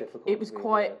 It was difficult. It was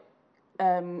quite.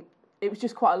 It was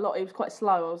just quite a lot. It was quite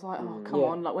slow. I was like, oh come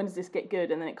on, like when does this get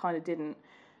good? And then it kind of didn't.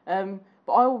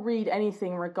 But I will read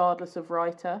anything regardless of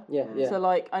writer. Yeah. So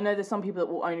like I know there's some people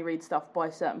that will only read stuff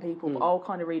by certain people, but I'll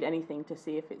kind of read anything to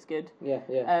see if it's good. Yeah.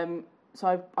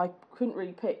 So I couldn't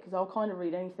really pick because I'll kind of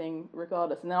read anything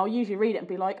regardless, and then I'll usually read it and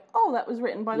be like, oh, that was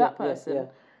written by that person.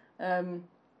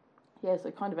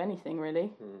 So kind of anything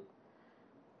really.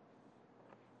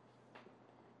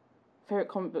 Favorite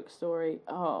comic book story?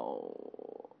 Oh,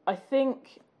 I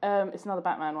think it's another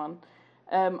Batman one.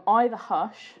 Either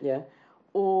Hush. Yeah.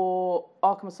 Or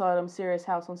Arkham Asylum, Serious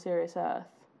House on Serious Earth.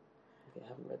 I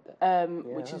haven't read that.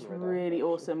 Which is really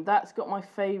awesome. That's got my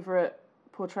favourite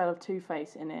portrayal of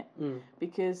Two-Face in it.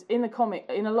 Because in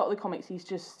a lot of the comics, he's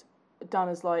just done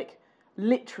as like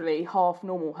literally half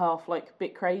normal, half like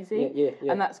bit crazy. Yeah.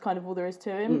 And that's kind of all there is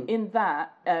to him. In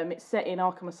that, it's set in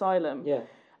Arkham Asylum. Yeah.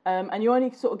 And you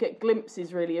only sort of get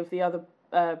glimpses really of the other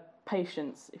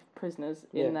patients, prisoners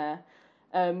in there.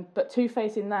 But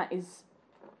Two-Face in that is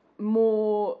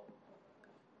more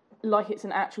like it's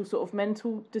an actual sort of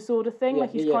mental disorder thing,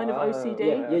 like he's kind of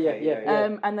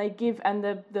OCD. And they give, and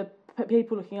the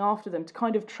people looking after them to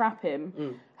kind of trap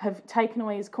him have taken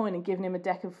away his coin and given him a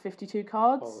deck of 52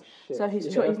 cards. Oh, shit. So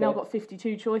he's now got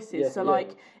 52 choices.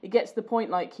 Like it gets to the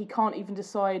point like he can't even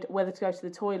decide whether to go to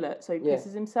the toilet, so he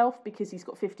pisses himself because he's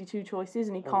got 52 choices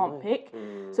and he can't pick.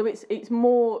 So it's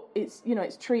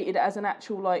treated as an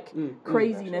actual like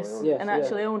craziness, an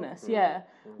actual illness,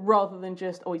 rather than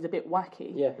just he's a bit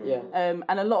wacky.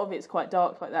 And a lot of it's quite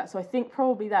dark like that. So I think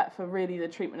probably that for really the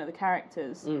treatment of the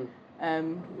characters.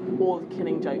 Or the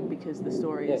Killing Joke because the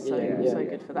story is so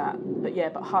good for that.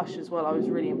 But Hush as well, I was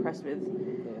really impressed with.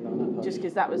 Just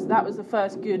because that was the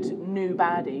first good new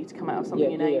baddie to come out of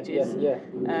something in ages.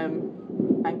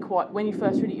 And quite when you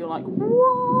first read it, you're like,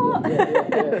 what?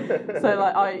 So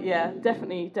like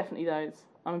definitely those.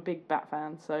 I'm a big Bat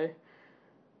fan. So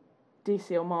DC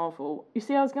or Marvel. You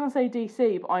see, I was gonna say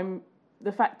DC, but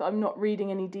the fact that I'm not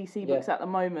reading any DC books at the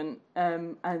moment,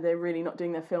 and they're really not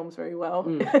doing their films very well.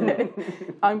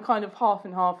 I'm kind of half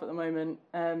and half at the moment.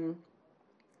 I'm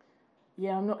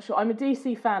not sure. I'm a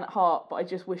DC fan at heart, but I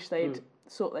just wish they'd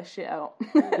sort their shit out.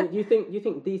 Do you think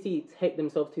DC take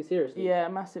themselves too seriously? Yeah,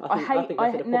 massive.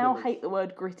 I now hate the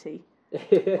word gritty.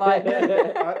 Like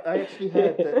I actually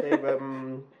heard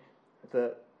that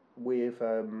that with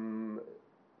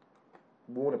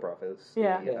Warner Brothers,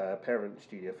 the parent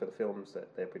studio for the films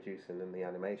that they're producing and the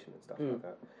animation and stuff like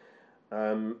that.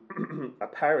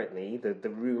 Apparently, the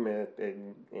rumour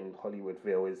in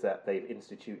Hollywoodville is that they've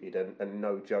instituted a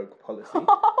no joke policy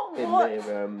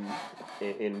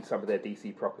in some of their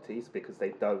DC properties because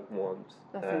they don't want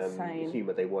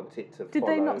humour. They want it to. Did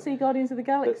they not see Guardians of the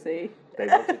Galaxy? They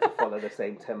wanted to follow the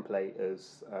same template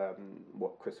as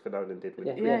what Christopher Nolan did with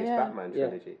his Batman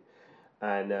trilogy.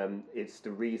 And it's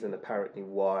the reason, apparently,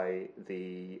 why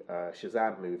the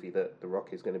Shazam movie that The Rock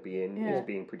is going to be in is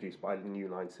being produced by New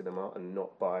Line Cinema and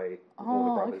not by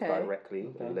Warner Brothers directly,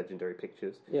 Legendary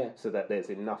Pictures, so that there's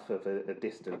enough of a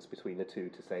distance between the two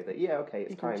to say that,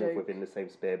 it's kind of within the same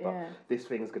sphere, but this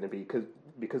thing's going to be,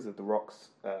 because of The Rock's,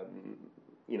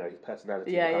 his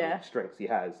personality and how many strengths he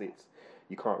has,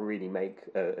 you can't really make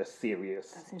a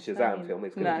serious Shazam film.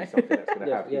 It's going to be something that's going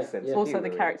to have his sense of also, humor.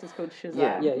 the character's called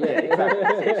Shazam.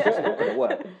 Exactly. It's just not going to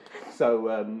work.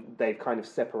 So they've kind of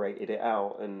separated it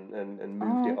out and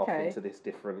moved it off into this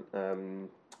different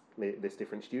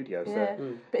studio.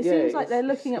 So, but it seems like they're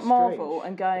looking at Marvel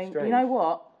and going, you know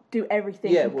what? Do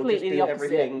everything completely the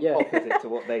opposite. Everything opposite to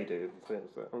what they do.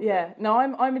 No,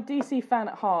 I'm a DC fan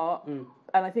at heart, and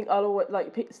I think I'll always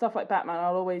stuff like Batman.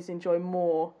 I'll always enjoy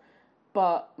more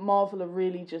but Marvel are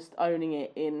really just owning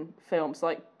it in films.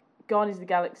 Like, Guardians of the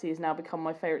Galaxy has now become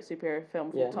my favourite superhero film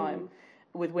of all time,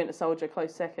 with Winter Soldier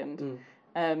close second.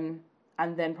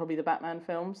 And then probably the Batman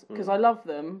films, because I love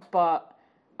them, but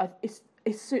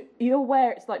you're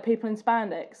aware it's like people in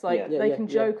spandex, like they can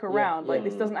joke around, like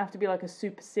this doesn't have to be like a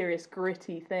super serious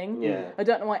gritty thing. I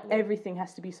don't know why everything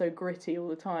has to be so gritty all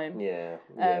the time.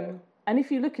 And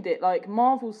if you look at it, like,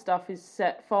 Marvel stuff is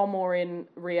set far more in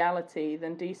reality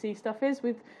than DC stuff is,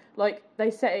 with, like,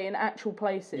 they set it in actual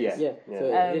places. So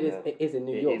it is in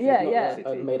New York. It's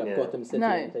not made up Gotham City.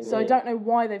 No, so I don't know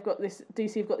why they've got this,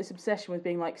 DC have got this obsession with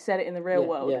being like, set it in the real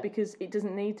world, because it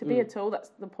doesn't need to be at all. That's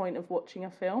the point of watching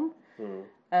a film.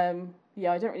 I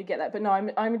don't really get that. But no, I'm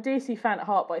a DC fan at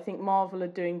heart, but I think Marvel are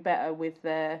doing better with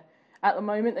their, at the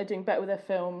moment, they're doing better with their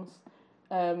films,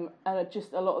 and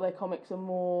just a lot of their comics are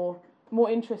more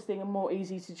interesting and more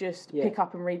easy to just pick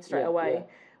up and read straight away.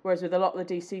 Whereas with a lot of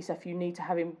the DC stuff, you need to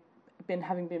having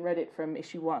been read it from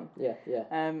issue 1.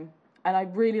 And I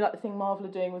really like the thing Marvel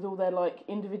are doing with all their, like,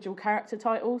 individual character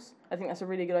titles. I think that's a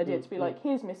really good idea, to be like,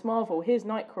 here's Miss Marvel, here's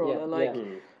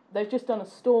Nightcrawler. They've just done a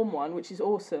Storm one, which is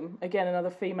awesome. Again, another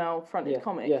female-fronted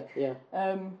comic.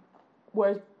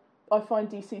 Whereas I find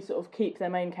DC sort of keep their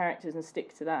main characters and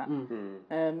stick to that.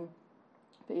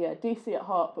 But yeah, DC at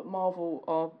heart, but Marvel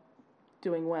are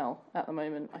doing well at the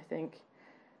moment, I think.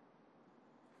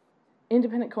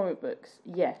 Independent comic books,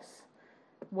 yes.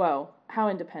 Well, how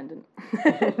independent?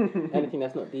 Anything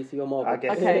that's not DC or Marvel. I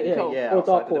guess. Okay, cool. Or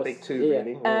Dark Horse. The big two,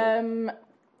 really.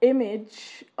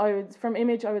 Image, I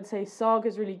would say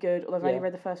Saga's really good, although I've only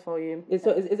read the first volume. Is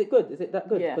it good? Is it that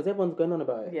good? Because everyone's going on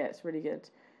about it. Yeah, it's really good.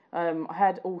 I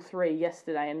had all 3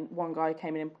 yesterday, and one guy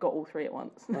came in and got all 3 at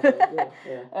once.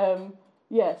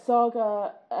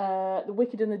 Saga, The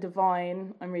Wicked and the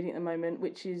Divine, I'm reading at the moment,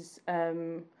 which is,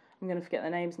 I'm going to forget their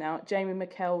names now, Jamie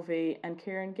McKelvey and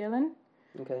Kieran Gillen.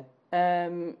 Okay.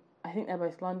 I think they're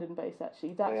both London-based,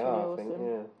 actually. That's really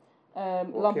awesome.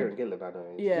 Kieran Gillen, I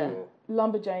know.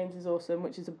 Lumberjanes is awesome,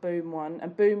 which is a Boom one.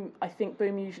 And Boom, I think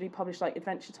Boom usually publish, like,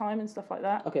 Adventure Time and stuff like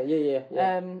that. Okay,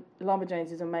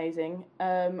 Lumberjanes is amazing.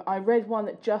 I read one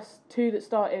that that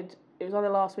started, it was either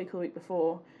last week or the week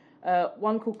before,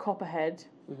 one called Copperhead,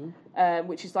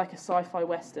 which is like a sci-fi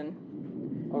western,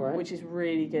 which is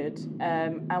really good,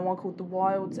 and one called The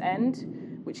Wild's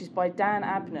End, which is by Dan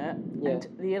Abnett, and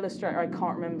the illustrator I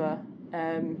can't remember,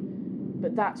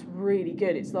 but that's really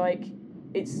good.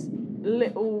 It's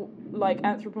little, like,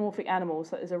 anthropomorphic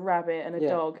animals, like there's a rabbit and a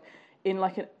dog, in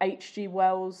like an H.G.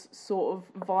 Wells sort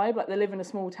of vibe, like they live in a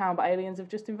small town but aliens have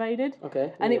just invaded.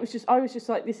 And it was just, I was just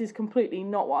like, this is completely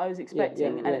not what I was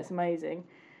expecting, and it's amazing.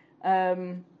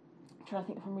 I'm trying to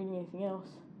think if I'm reading anything else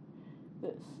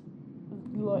that's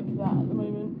like that at the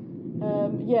moment.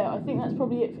 I think that's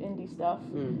probably it for indie stuff.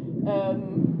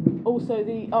 Also,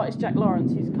 the artist Jack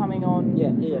Lawrence, who's coming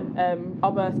on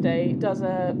our birthday, does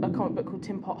a comic book called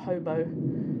Tin Pot Hobo,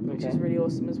 which is really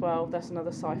awesome as well. That's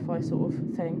another sci-fi sort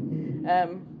of thing.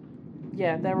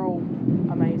 They're all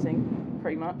amazing,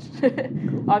 pretty much.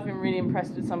 I've been really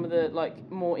impressed with some of the,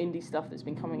 like, more indie stuff that's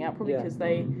been coming out, probably because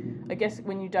I guess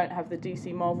when you don't have the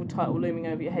DC Marvel title looming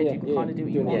over your head, you can kind of do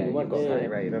what you want. You've got to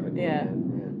rate, haven't you?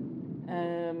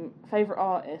 Favourite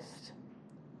artist,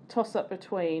 toss up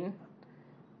between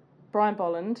Brian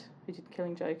Bolland, who did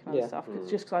Killing Joke and other stuff,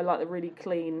 just because I like the really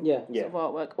clean sort of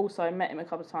artwork. Also, I met him a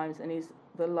couple of times, and he's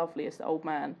the loveliest old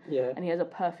man. And he has a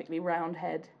perfectly round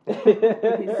head.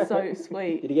 He's so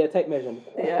sweet. Did you get a tape measure?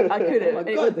 Yeah, I couldn't.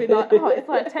 It would be like, it's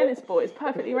like a tennis ball. It's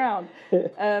perfectly round.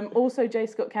 Also, J.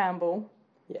 Scott Campbell.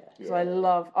 So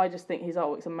I just think his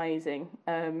artwork's amazing.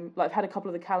 I've had a couple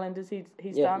of the calendars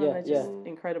he's done, and they're just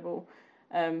incredible.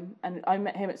 And I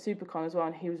met him at Supercon as well,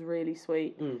 and he was really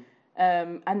sweet.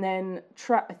 And then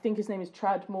I think his name is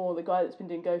Trad Moore, the guy that's been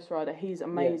doing Ghost Rider. He's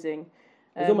amazing.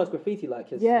 He's almost graffiti like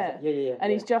his.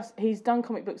 And he's done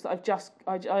comic books that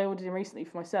I ordered him recently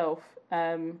for myself.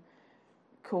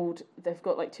 Called, they've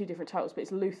got like 2 different titles, but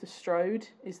it's Luther Strode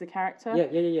is the character.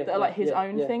 That are like his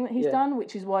own thing that he's done,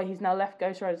 which is why he's now left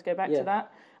Ghost Rider to go back to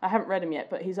that. I haven't read him yet,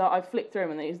 but I've flicked through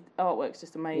him and his artwork's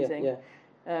just amazing.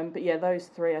 But those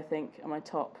 3 I think are my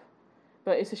top.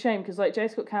 But it's a shame because like J.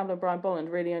 Scott Campbell and Brian Bolland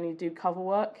really only do cover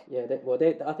work. I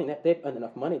think that they've earned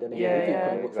enough money. Don't they?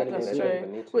 Exactly. That's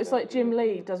true. Well, it's like Jim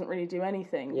Lee doesn't really do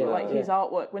anything. But like his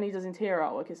artwork, when he does interior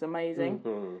artwork, it's amazing.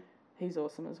 He's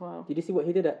awesome as well. Did you see what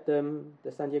he did at the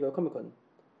San Diego Comic Con?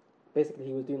 Basically,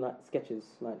 he was doing like sketches,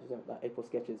 like April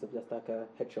sketches of just like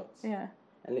headshots. And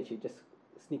literally just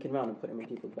sneaking around and putting them in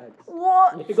people's bags.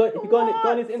 What? If you go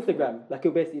on his Instagram, like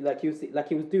he'll basically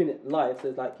he was doing it live. So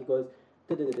it's like he goes,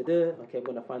 Okay, I'm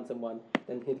gonna find someone.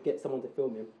 Then he'd get someone to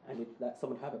film him, and he'd, like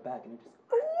someone have a bag, and he'd just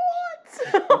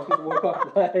walk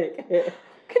up like.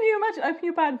 Can you imagine opening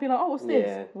your bag and being like, "Oh, what's this?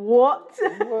 Yeah. What?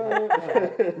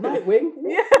 Nightwing?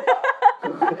 Yeah.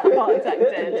 Heart attack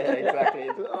dead. Yeah, exactly.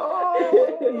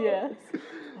 Oh. Yes,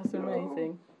 that's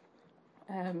amazing.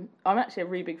 I'm actually a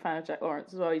really big fan of Jack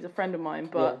Lawrence as well. He's a friend of mine,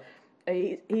 but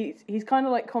he's kind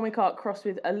of like comic art crossed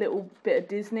with a little bit of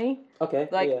Disney. Okay.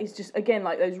 Like it's just again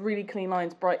like those really clean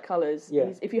lines, bright colours.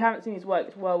 Yeah. If you haven't seen his work,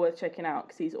 it's well worth checking out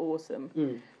because he's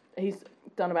awesome. He's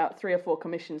done about 3 or 4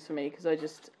 commissions for me because I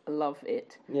just love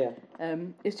it. Yeah.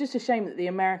 It's just a shame that the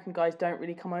American guys don't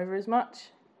really come over as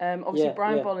much. Obviously,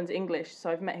 Brian Bolland's English, so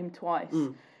I've met him twice.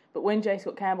 But when J.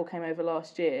 Scott Campbell came over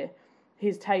last year,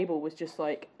 his table was just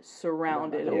like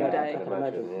surrounded all day. I can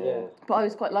imagine. But I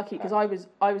was quite lucky because I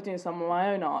was doing some of my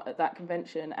own art at that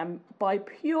convention, and by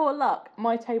pure luck,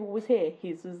 my table was here,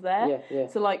 his was there.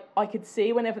 So like I could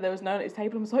see whenever there was no one at his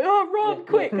table, I was like, "Oh, run,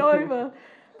 quick, go over!"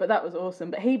 But that was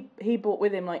awesome. But he bought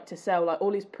with him like to sell like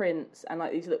all his prints and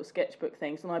like these little sketchbook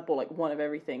things, and I bought like one of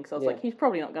everything. So I was like, he's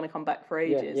probably not going to come back for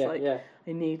ages. I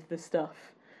need the stuff.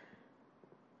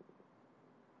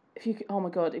 If you could, oh my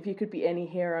god, if you could be any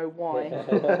hero, why?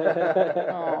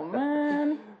 Oh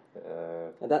man.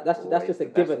 That's just a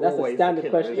given. That's a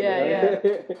standard question.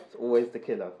 It's always the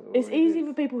killer. It's easy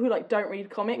for people who like don't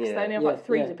read comics. They only have like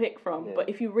 3 to pick from. But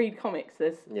if you read comics,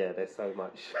 there's so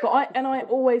much. But I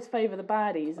always favour the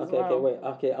baddies as well.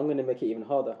 Okay, I'm gonna make it even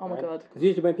harder. Oh my god. Because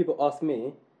usually when people ask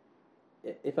me,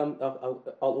 if I'll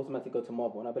automatically go to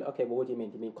Marvel, and I'll be like, okay, well, what do you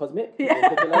mean? Do you mean cosmic? Do you mean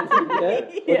vigilante? What do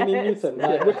you mean mutant?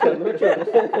 Like, which one?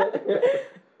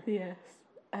 Yes.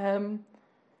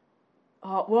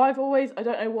 Well, I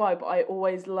don't know why, but I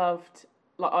always loved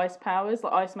like ice powers.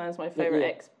 Like Iceman's my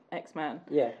favourite X-Man.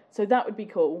 Yeah. So that would be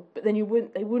cool, but then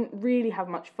they wouldn't really have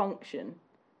much function.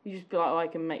 You just be like, oh, I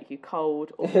can make you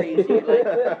cold or freeze you.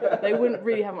 Like, they wouldn't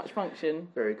really have much function.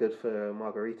 Very good for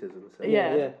margaritas and stuff.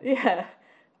 Yeah.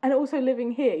 And also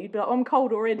living here, you'd be like, I'm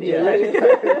cold already. Yeah.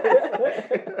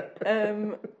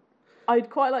 I'd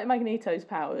quite like Magneto's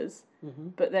powers,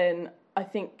 but then I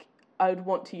think I would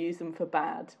want to use them for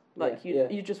bad. Like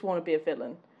you just want to be a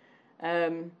villain.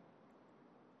 I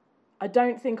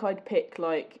don't think I'd pick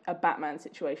like a Batman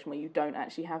situation where you don't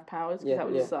actually have powers because that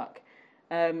would suck.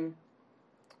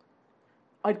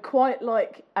 I'd quite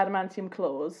like adamantium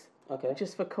claws. Okay.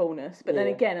 Just for coolness, but then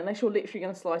again, unless you're literally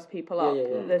going to slice people up,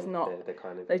 there's not.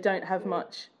 They don't have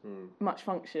much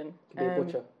function. Be a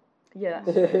butcher. Yeah,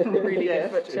 that's a really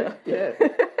good butcher. Yeah,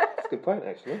 that's a good point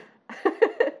actually.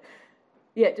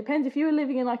 Yeah, it depends. If you were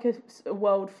living in like a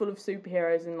world full of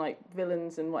superheroes and like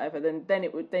villains and whatever,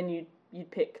 then you'd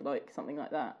pick like something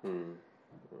like that.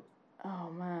 Oh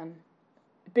man,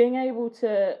 being able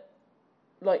to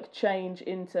like change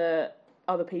into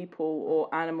other people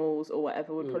or animals or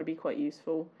whatever would probably be quite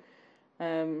useful.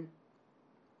 I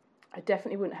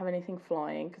definitely wouldn't have anything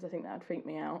flying because I think that would freak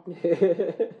me out.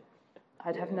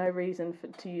 I'd have no reason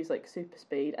to use like super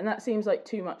speed, and that seems like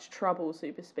too much trouble.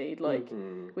 Super speed, like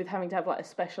with having to have like a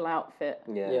special outfit.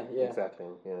 Yeah, exactly.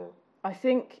 Yeah. I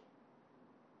think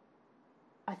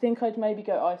I'd maybe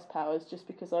go ice powers just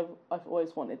because I've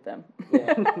always wanted them.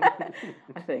 Yeah.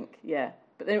 I think,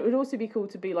 But then it would also be cool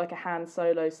to be like a Han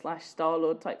Solo /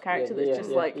 Star-Lord type character that's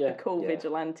just a cool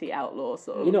vigilante outlaw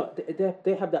sort of. You know,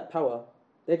 they have that power.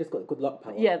 They just got good luck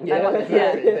power.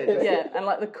 And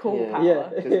like the cool power.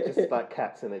 Yeah. Just like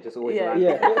cats, and they just always land.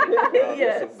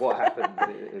 Yes. Of what happens,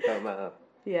 it don't matter.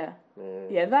 Yeah.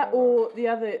 That or the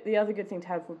other good thing to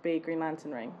have would be Green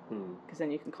Lantern ring, because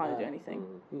then you can kind of do anything.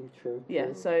 True.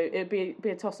 Yeah. So it'd be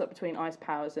a toss up between ice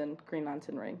powers and Green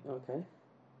Lantern ring. Okay.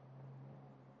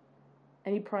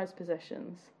 Any prized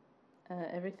possessions?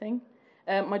 Everything.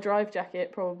 My drive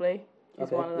jacket probably is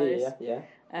one of those. Yeah.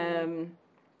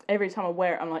 Every time I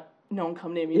wear it, I'm like, no one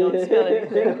come near me, no one smell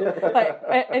anything. Like,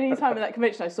 any time at that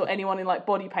convention I saw anyone in like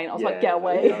body paint, I was like, get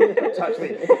away. Don't touch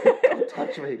me. Don't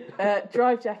touch me.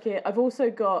 Drive jacket. I've also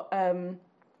got,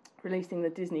 releasing the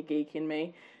Disney geek in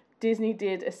me, Disney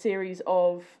did a series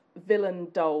of villain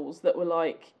dolls that were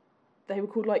like, they were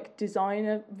called like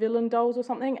designer villain dolls or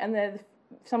something, and they're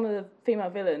some of the female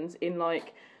villains in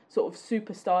like sort of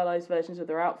super stylized versions of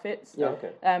their outfits. Yeah,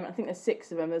 okay. I think there's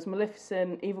 6 of them. There's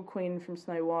Maleficent, Evil Queen from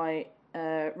Snow White,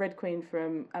 Red Queen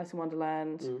from Alice in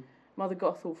Wonderland, Mother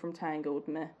Gothel from Tangled,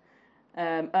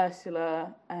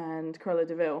 Ursula and Cruella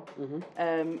de Vil.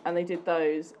 And they did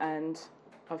those, and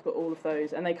I've got all of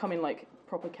those, and they come in like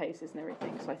proper cases and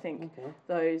everything. So I think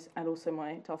those, and also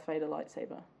my Darth Vader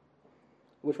lightsaber.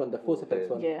 Which one? The Force Effects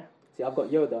one? Yeah. See, I've got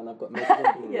Yoda and I've got Mace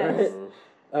Windu. Yes.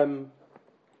 Right?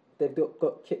 they've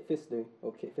got Kit Fisto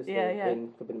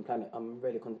in Forbidden Planet. I'm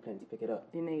really contemplating to pick it up.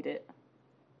 You need it.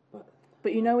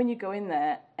 But you know when you go in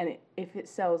there and if it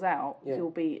sells out,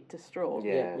 you'll be distraught.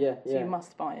 Yeah. So you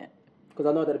must buy it. Because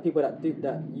I know that the people that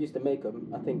used to make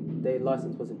them, I think their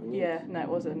license wasn't renewed. Yeah, no, it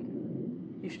wasn't.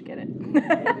 You should get it.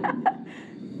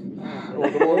 All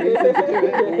the more reason to do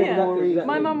it. Exactly.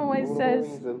 My mum always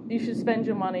says you should spend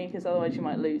your money because otherwise you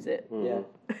might lose it. Yeah.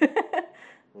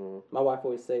 My wife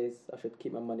always says I should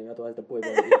keep my money, otherwise the boy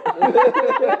won't eat.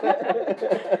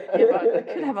 Yeah, but I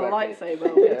could have a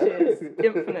lightsaber, which is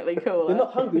infinitely cooler. You're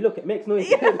not hungry, look, it makes noise.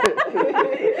 Yeah,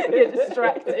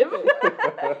 distractive.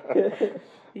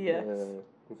 Yes.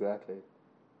 Exactly.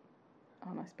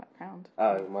 Oh, nice background.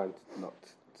 Oh, mine's not.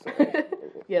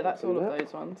 Yeah, that's all of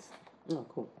those ones. Oh,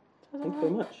 cool. Thank you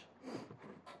very much.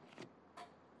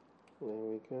 There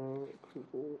we go.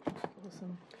 Cool.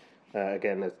 Awesome.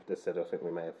 Again, as said, I think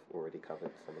we may have already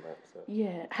covered some of that. So.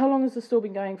 Yeah. How long has the store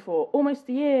been going for? Almost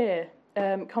a year.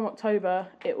 Come October,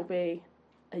 it will be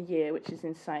a year, which is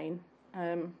insane.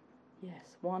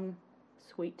 Yes, one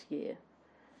sweet year.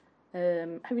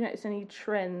 Have you noticed any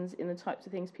trends in the types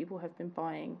of things people have been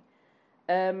buying?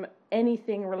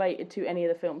 Anything related to any of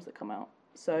the films that come out.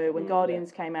 So when Guardians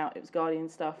came out, it was Guardian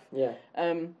stuff. Yeah.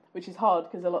 Which is hard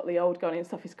because a lot of the old Guardian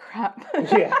stuff is crap.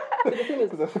 Yeah. The thing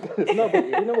is, no, but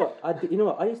you know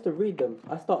what? I used to read them.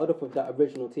 I started off with that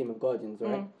original team of Guardians,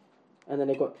 right? And then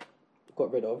they got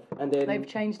rid of, and then they've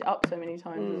changed it up so many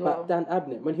times as well. But Dan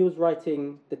Abnett, when he was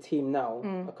writing the team now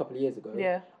a couple of years ago,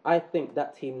 I think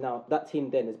that team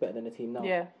then is better than the team now.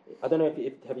 Yeah. I don't know if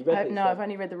have you read it? No, I've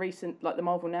only read the recent, like the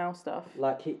Marvel Now stuff.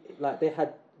 They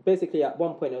had basically at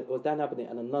one point it was Dan Abnett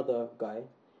and another guy,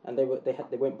 and they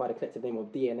went by the collective name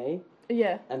of DNA.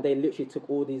 Yeah. And they literally took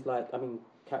all these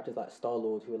characters like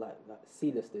Star-Lord who were like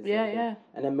C-listers.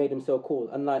 And then made them so cool.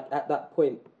 And at that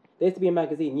point, there used to be a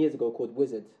magazine years ago called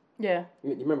Wizard. Yeah.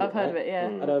 You remember I've heard of it, yeah.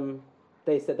 And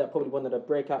they said that probably one of the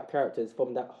breakout characters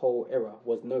from that whole era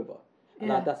was Nova. And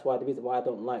that's why the reason why I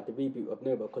don't like the reboot of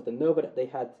Nova, because the Nova that they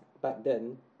had back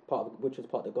then, which was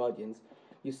part of the Guardians,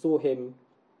 you saw him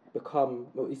start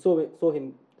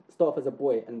off as a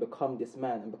boy and become this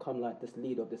man and become like this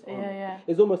leader of this army.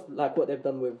 It's almost like what they've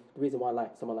done with the reason why I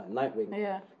like someone like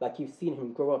Nightwing. Like you've seen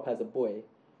him grow up as a boy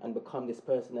and become this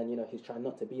person, and he's trying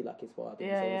not to be like his father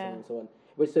and so on.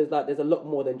 Which says there's a lot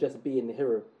more than just being the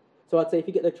hero. So I'd say if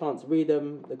you get the chance, read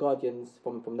the Guardians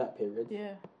from that period.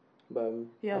 Yeah. But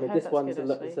this one's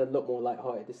it's a lot more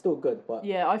lighthearted. It's still good, but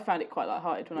I found it quite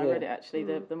lighthearted when I read it. Actually,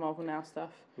 the Marvel Now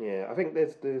stuff. Yeah, I think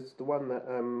there's the one that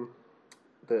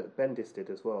Bendis did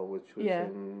as well, which was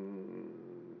in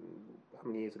how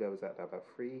many years ago was that? About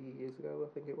 3 years ago,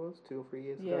 I think it was 2 or 3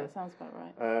 years ago. Yeah, that sounds about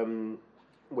right.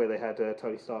 Where they had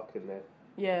Tony Stark in there.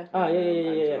 Yeah.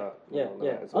 Yeah.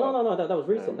 Well. No, that was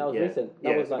recent. That was recent.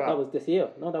 That was this year.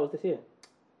 No, that was this year.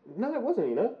 No, it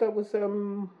wasn't. That was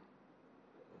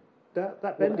that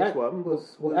Bendis one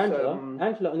was Angela.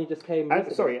 Angela only just came.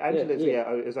 Angela's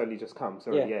has only just come.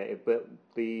 Sorry, but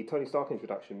the Tony Stark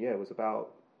introduction, was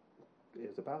about 2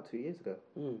 years ago.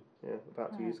 Yeah,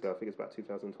 about 2 years ago. I think it's about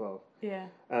 2012. Yeah.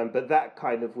 But that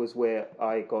kind of was where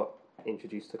I got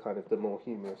introduced to kind of the more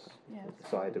humorous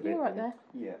side of it. You're right there.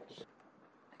 Yeah.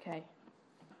 Okay.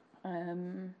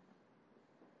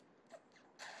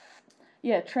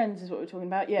 Trends is what we're talking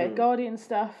about. Guardian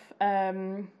stuff.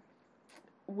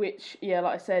 Which, like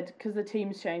I said, because the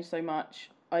team's changed so much,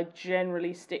 I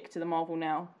generally stick to the Marvel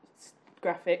Now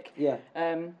graphic. Yeah.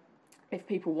 If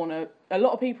people want to... A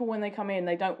lot of people, when they come in,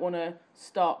 they don't want to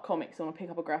start comics. They want to pick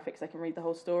up a graphic so they can read the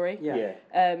whole story. Yeah.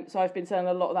 So I've been selling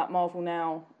a lot of that Marvel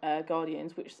Now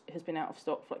Guardians, which has been out of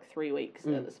stock for 3 weeks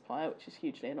at the supplier, which is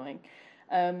hugely annoying.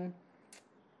 A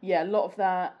lot of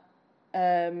that...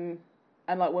 and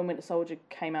when Winter Soldier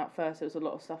came out first, there was a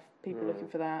lot of stuff, people looking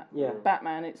for that. Yeah.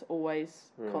 Batman, it's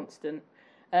always constant.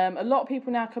 A lot of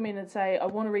people now come in and say, I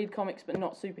want to read comics but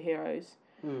not superheroes.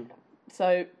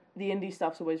 So the indie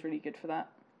stuff's always really good for that.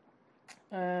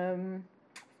 How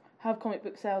have comic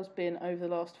book sales been over the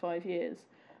last 5 years?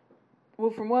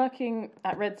 Well, from working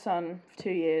at Red Sun for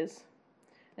 2 years,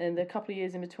 and a couple of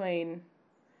years in between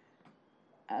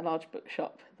at a large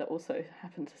bookshop that also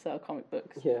happened to sell comic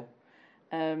books. Yeah.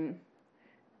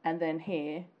 And then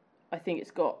here, I think it's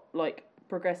got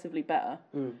progressively better.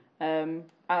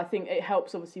 I think it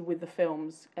helps obviously with the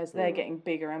films as they're getting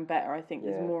bigger and better. I think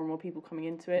there's more and more people coming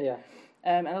into it. Yeah.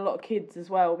 And a lot of kids as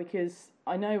well, because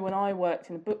I know when I worked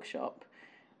in a bookshop,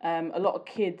 a lot of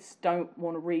kids don't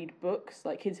want to read books.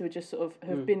 Like kids who are just sort of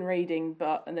have been reading,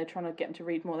 and they're trying to get them to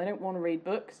read more. They don't want to read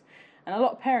books. And a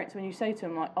lot of parents, when you say to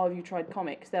them, like, oh, have you tried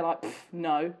comics? They're like,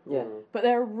 no. Yeah. But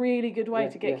they're a really good way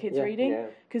to get kids reading.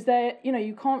 Because they're, you know,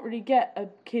 you can't really get a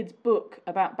kid's book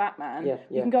about Batman. Yeah.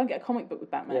 You can go and get a comic book with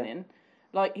Batman in.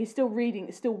 Like, he's still reading,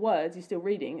 it's still words, he's still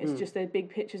reading, it's just there's big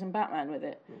pictures and Batman with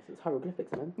it. It's hieroglyphics,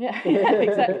 man. Yeah,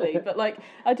 exactly. But, like,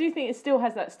 I do think it still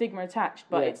has that stigma attached,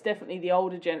 but it's definitely the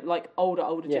older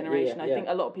generation. I think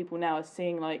a lot of people now are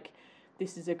seeing, like,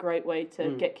 this is a great way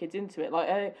to get kids into it.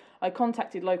 Like, I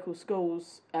contacted local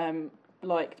schools,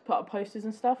 like, to put up posters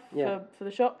and stuff for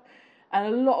the shop.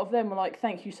 And a lot of them were like,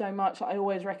 thank you so much. I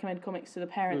always recommend comics to the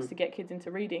parents to get kids into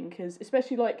reading, because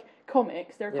especially like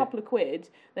comics, they're a couple of quid.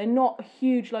 They're not a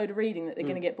huge load of reading that they're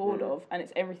going to get bored of, and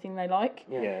it's everything they like.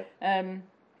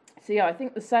 So I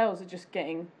think the sales are just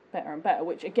getting better and better,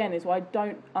 which again is why I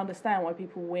don't understand why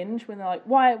people whinge when they're like,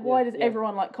 why does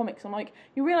everyone like comics? I'm like,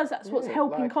 you realise that's what's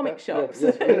helping comic shops.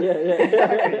 Like,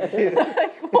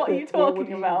 what are you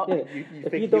talking about?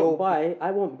 If you don't buy,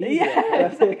 I won't be here. Yeah,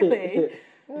 exactly.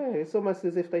 It's almost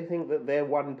as if they think that their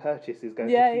one purchase is going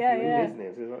to keep you in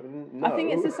business. It's like, no. I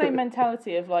think it's the same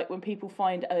mentality of like when people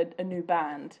find a new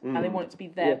band and they want it to be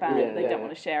their band, they don't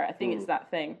want to share it. I think it's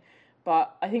that thing.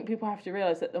 But I think people have to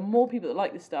realise that the more people that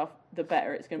like this stuff, the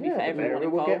better it's going to be for everyone involved.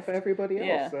 It will get for everybody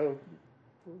else. So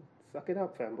suck it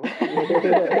up, fanboy.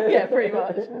 Yeah, pretty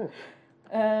much.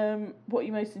 What are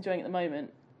you most enjoying at the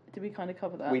moment? Did we kind of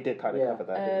cover that? We did kind of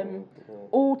cover that.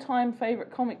 All-time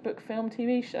favourite comic book, film,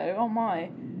 TV show? Oh my.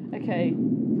 Okay.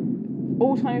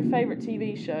 All-time favourite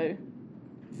TV show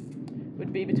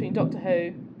would be between Doctor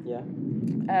Who. Yeah.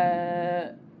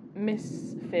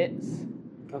 Misfits.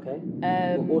 Okay.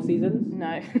 All seasons?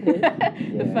 No.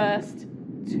 The first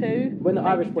two. When the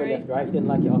Irish boy left, right? You didn't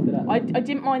like it after that? I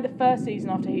didn't mind the first season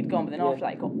after he'd gone, but then after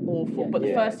that it got awful. But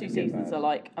the first two seasons are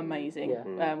like amazing.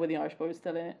 When the Irish boy was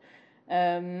still in it.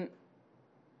 Oh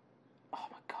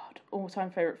my god! All-time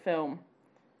favourite film,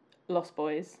 Lost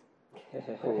Boys.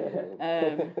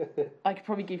 I could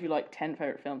probably give you like 10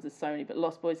 favourite films. There's so many, but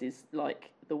Lost Boys is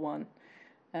like the one.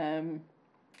 All-time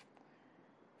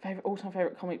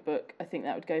favourite comic book. I think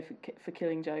that would go for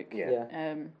Killing Joke. But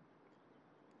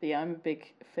yeah, I'm a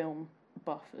big film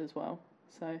buff as well.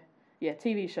 So yeah,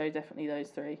 TV show definitely those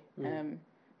three.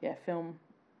 Film,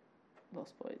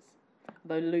 Lost Boys.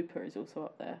 Though Looper is also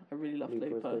up there. I really love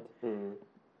Looper.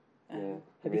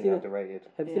 Have you seen underrated?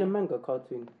 Have you seen a manga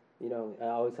cartoon? You know, I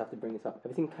always have to bring this up.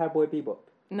 Have you seen Cowboy Bebop?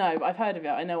 No, but I've heard of it.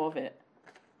 I know of it.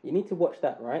 You need to watch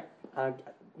that, right?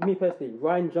 Me personally,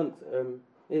 Ryan Johnson.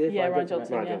 Ryan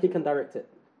Johnson. Right? He can direct it.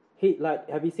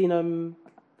 Have you seen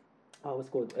what's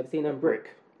it called? Have you seen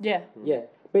Brick? Yeah. Yeah.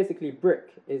 Basically, Brick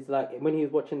is like when he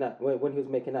was watching that, when he was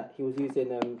making that, he was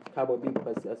using Cowboy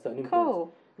Bebop as a certain influence.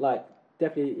 Cool. Like,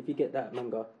 definitely, if you get that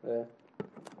manga,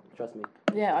 trust me.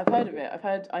 Yeah, I've heard of it. I've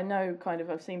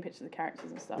seen pictures of the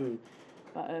characters and stuff.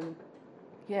 But,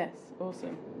 yes,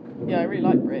 awesome. Yeah, I really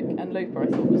like Brick, and Looper I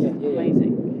thought was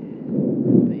amazing.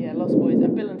 But yeah, Lost Boys,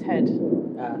 and Bill and Ted,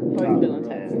 both Bill and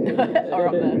Ted are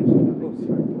up there.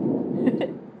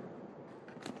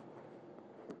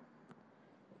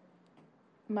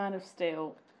 Man of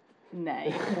Steel,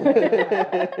 nay.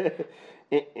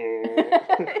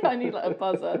 I need like a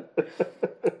buzzer.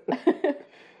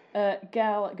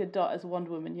 Gal Gadot as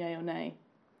Wonder Woman, yay or nay?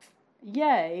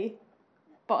 Yay,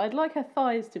 but I'd like her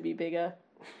thighs to be bigger.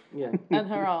 Yeah. And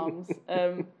her arms.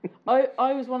 I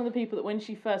was one of the people that when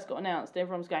she first got announced,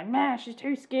 everyone was going, man, she's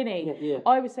too skinny. Yeah.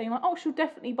 I was saying like, oh, she'll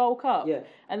definitely bulk up. Yeah.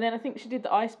 And then I think she did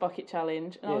the ice bucket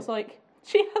challenge, and I was like,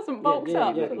 she hasn't bulked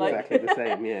up. Yeah. Like, exactly the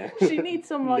same, yeah. She needs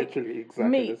some like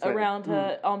meat the around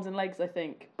her arms and legs, I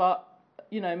think. But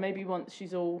you know, maybe once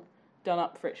she's all done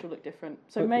up for it, she'll look different.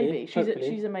 So maybe she's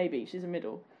a maybe. She's a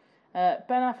middle. Ben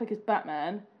Affleck as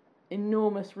Batman,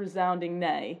 enormous resounding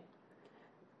nay.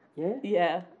 Yeah.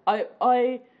 Yeah,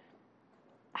 I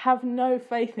have no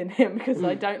faith in him because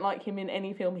I don't like him in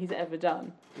any film he's ever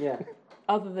done. Yeah.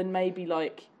 Other than maybe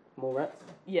like More Rats.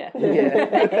 Yeah.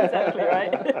 Exactly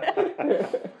right.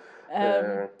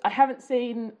 I haven't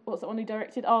seen what's that one he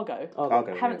directed? Argo.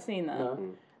 I haven't seen that.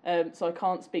 No. So I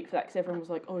can't speak for that because everyone was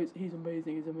like, "Oh, he's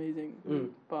amazing."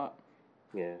 But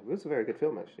yeah, it was a very good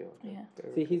film actually. Yeah.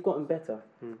 See, he's gotten better.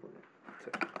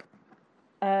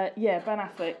 Ben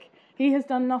Affleck. He has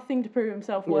done nothing to prove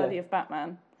himself worthy of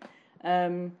Batman.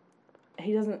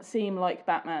 He doesn't seem like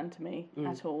Batman to me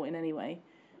at all in any way,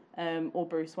 or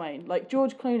Bruce Wayne. Like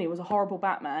George Clooney was a horrible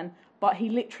Batman, but he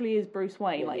literally is Bruce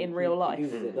Wayne, in real life. He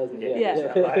uses it, doesn't he?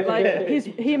 Like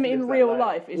him in real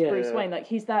life is Bruce Wayne. Like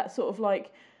he's that sort of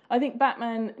like. I think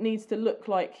Batman needs to look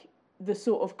like the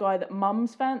sort of guy that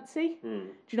mums fancy. Do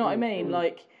you know what I mean?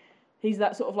 Like he's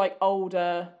that sort of like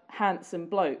older, handsome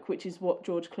bloke, which is what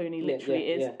George Clooney literally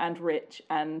is, and rich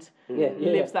and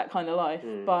lives that kind of life.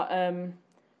 But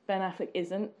Ben Affleck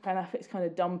isn't. Ben Affleck's kind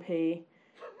of dumpy,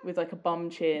 with like a bum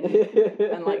chin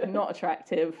and like not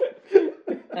attractive.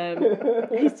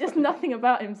 He's just nothing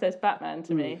about him says Batman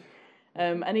to me.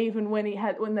 And even when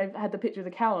they've had the picture of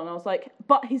the cowl on, I was like,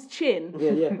 but his chin,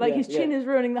 his chin is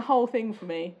ruining the whole thing for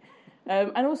me.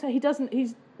 And also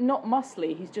he's not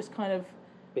muscly. He's just kind of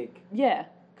big. Yeah,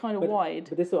 kind of wide.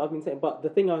 But this is what I've been saying. But the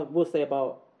thing I will say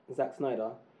about Zack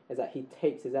Snyder is that he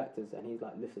takes his actors and he's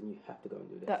like, listen, you have to go and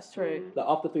do this. That's true. Like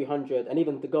after 300, and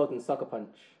even the girls in Sucker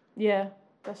Punch. Yeah,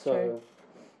 that's true.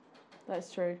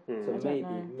 That's true. So maybe.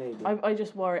 I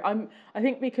just worry. I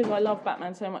think because I love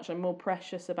Batman so much, I'm more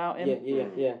precious about him.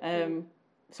 Yeah.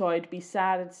 So I'd be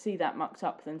sad to see that mucked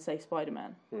up than say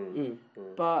Spider-Man.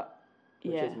 But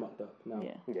which is mucked up now.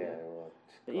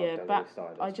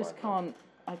 I just can't.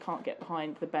 I can't get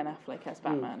behind the Ben Affleck as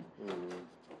Batman.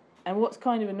 And what's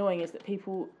kind of annoying is that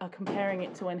people are comparing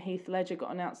it to when Heath Ledger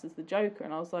got announced as the Joker,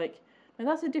 and I was like, no,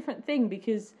 that's a different thing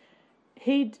because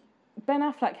Ben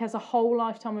Affleck has a whole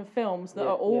lifetime of films that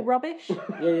are all rubbish.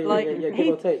 Give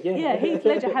or take. Heath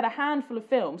Ledger had a handful of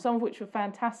films, some of which were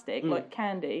fantastic, like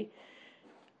Candy.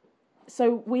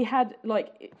 So we had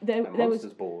there was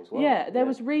Ball as well. There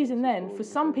was reason then for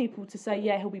some people to say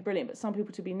he'll be brilliant, but some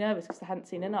people to be nervous because they hadn't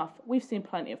seen enough. We've seen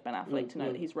plenty of Ben Affleck to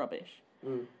know that he's rubbish.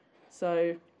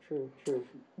 So true.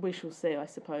 We shall see, I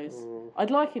suppose.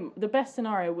 I'd like him. The best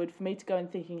scenario would for me to go in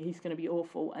thinking he's going to be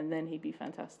awful and then he'd be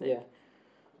fantastic. Yeah.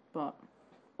 But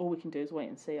all we can do is wait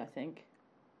and see, I think.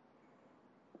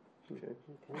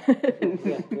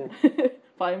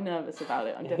 But I'm nervous about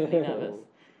it. I'm definitely nervous.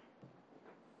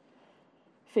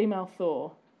 Female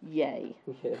Thor, yay.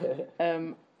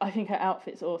 I think her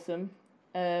outfit's awesome.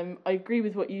 I agree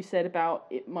with what you said about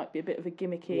it might be a bit of a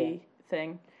gimmicky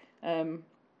thing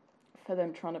for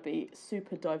them trying to be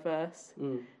super diverse.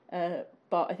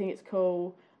 But I think it's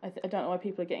cool. I don't know why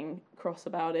people are getting cross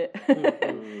about it.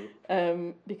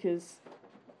 Because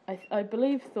I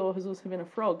believe Thor has also been a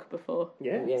frog before.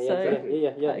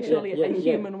 Surely a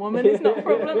human woman is not a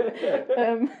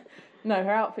problem. No,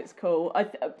 her outfit's cool. I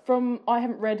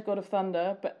haven't read God of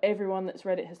Thunder, but everyone that's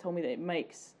read it has told me that it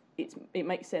makes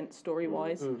sense story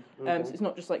wise. So it's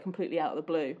not just like completely out of the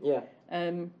blue.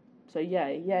 So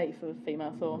yay for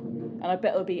female Thor, and I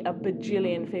bet there'll be a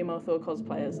bajillion female Thor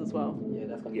cosplayers as well. Yeah,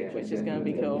 that's gonna be which is going to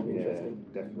be cool. Yeah,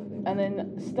 definitely. And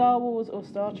then Star Wars or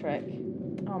Star Trek?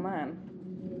 Oh man,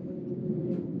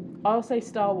 I'll say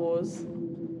Star Wars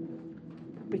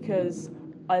because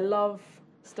I love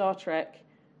Star Trek.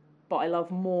 But I love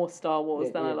more Star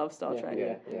Wars than I love Star Trek.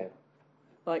 Yeah.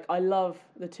 Like, I love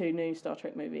the 2 new Star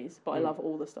Trek movies, but I love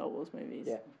all the Star Wars movies,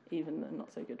 even the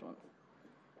not-so-good ones.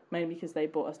 Mainly because they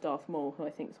brought us Darth Maul, who I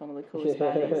think is one of the coolest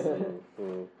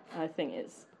baddies. I think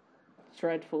it's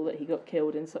dreadful that he got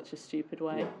killed in such a stupid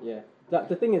way. Yeah.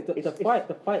 The thing is,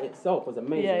 the fight itself was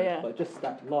amazing, but just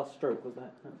that last stroke was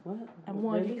like, what? And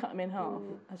why did you cut him in half?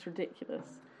 That's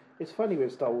ridiculous. It's funny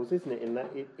with Star Wars, isn't it, in that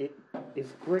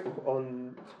its grip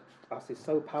on us is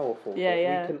so powerful that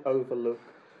we can overlook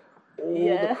all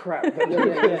the crap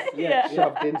that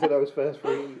shoved into those first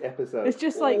 3 episodes. It's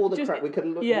just like... all the crap we could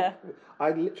look...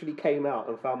 I literally came out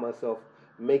and found myself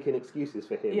making excuses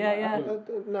for him.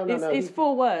 No. It's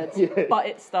 4 words, but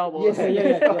it's Star Wars. No.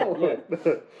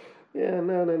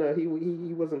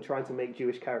 He wasn't trying to make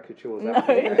Jewish caricatures.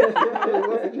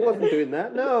 He wasn't doing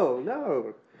that.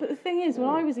 No. But the thing is, when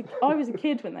I was a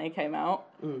kid when they came out,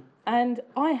 and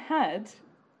I had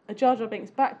a Jar Jar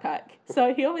Binks backpack,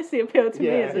 so he obviously appealed to me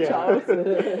as a child.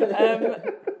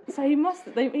 So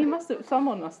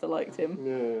someone must have liked him.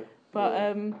 Yeah.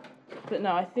 But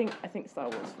no, I think Star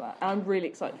Wars for that. And I'm really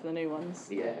excited for the new ones.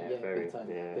 Very.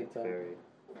 Big time.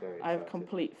 Very I have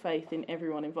complete faith in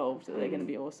everyone involved that they're going to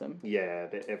be awesome. Yeah,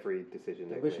 every decision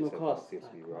they've made so far seems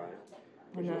to be right.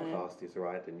 Original cast is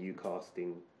right. The new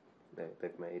casting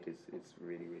they've made is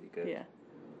really, really good. Yeah.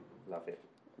 Love it.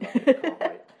 Can't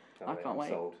wait. I can't wait.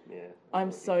 Sold. Yeah.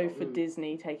 I'm so for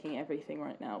Disney taking everything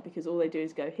right now because all they do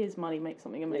is go, here's money, make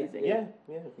something amazing. Yeah,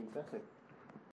 exactly.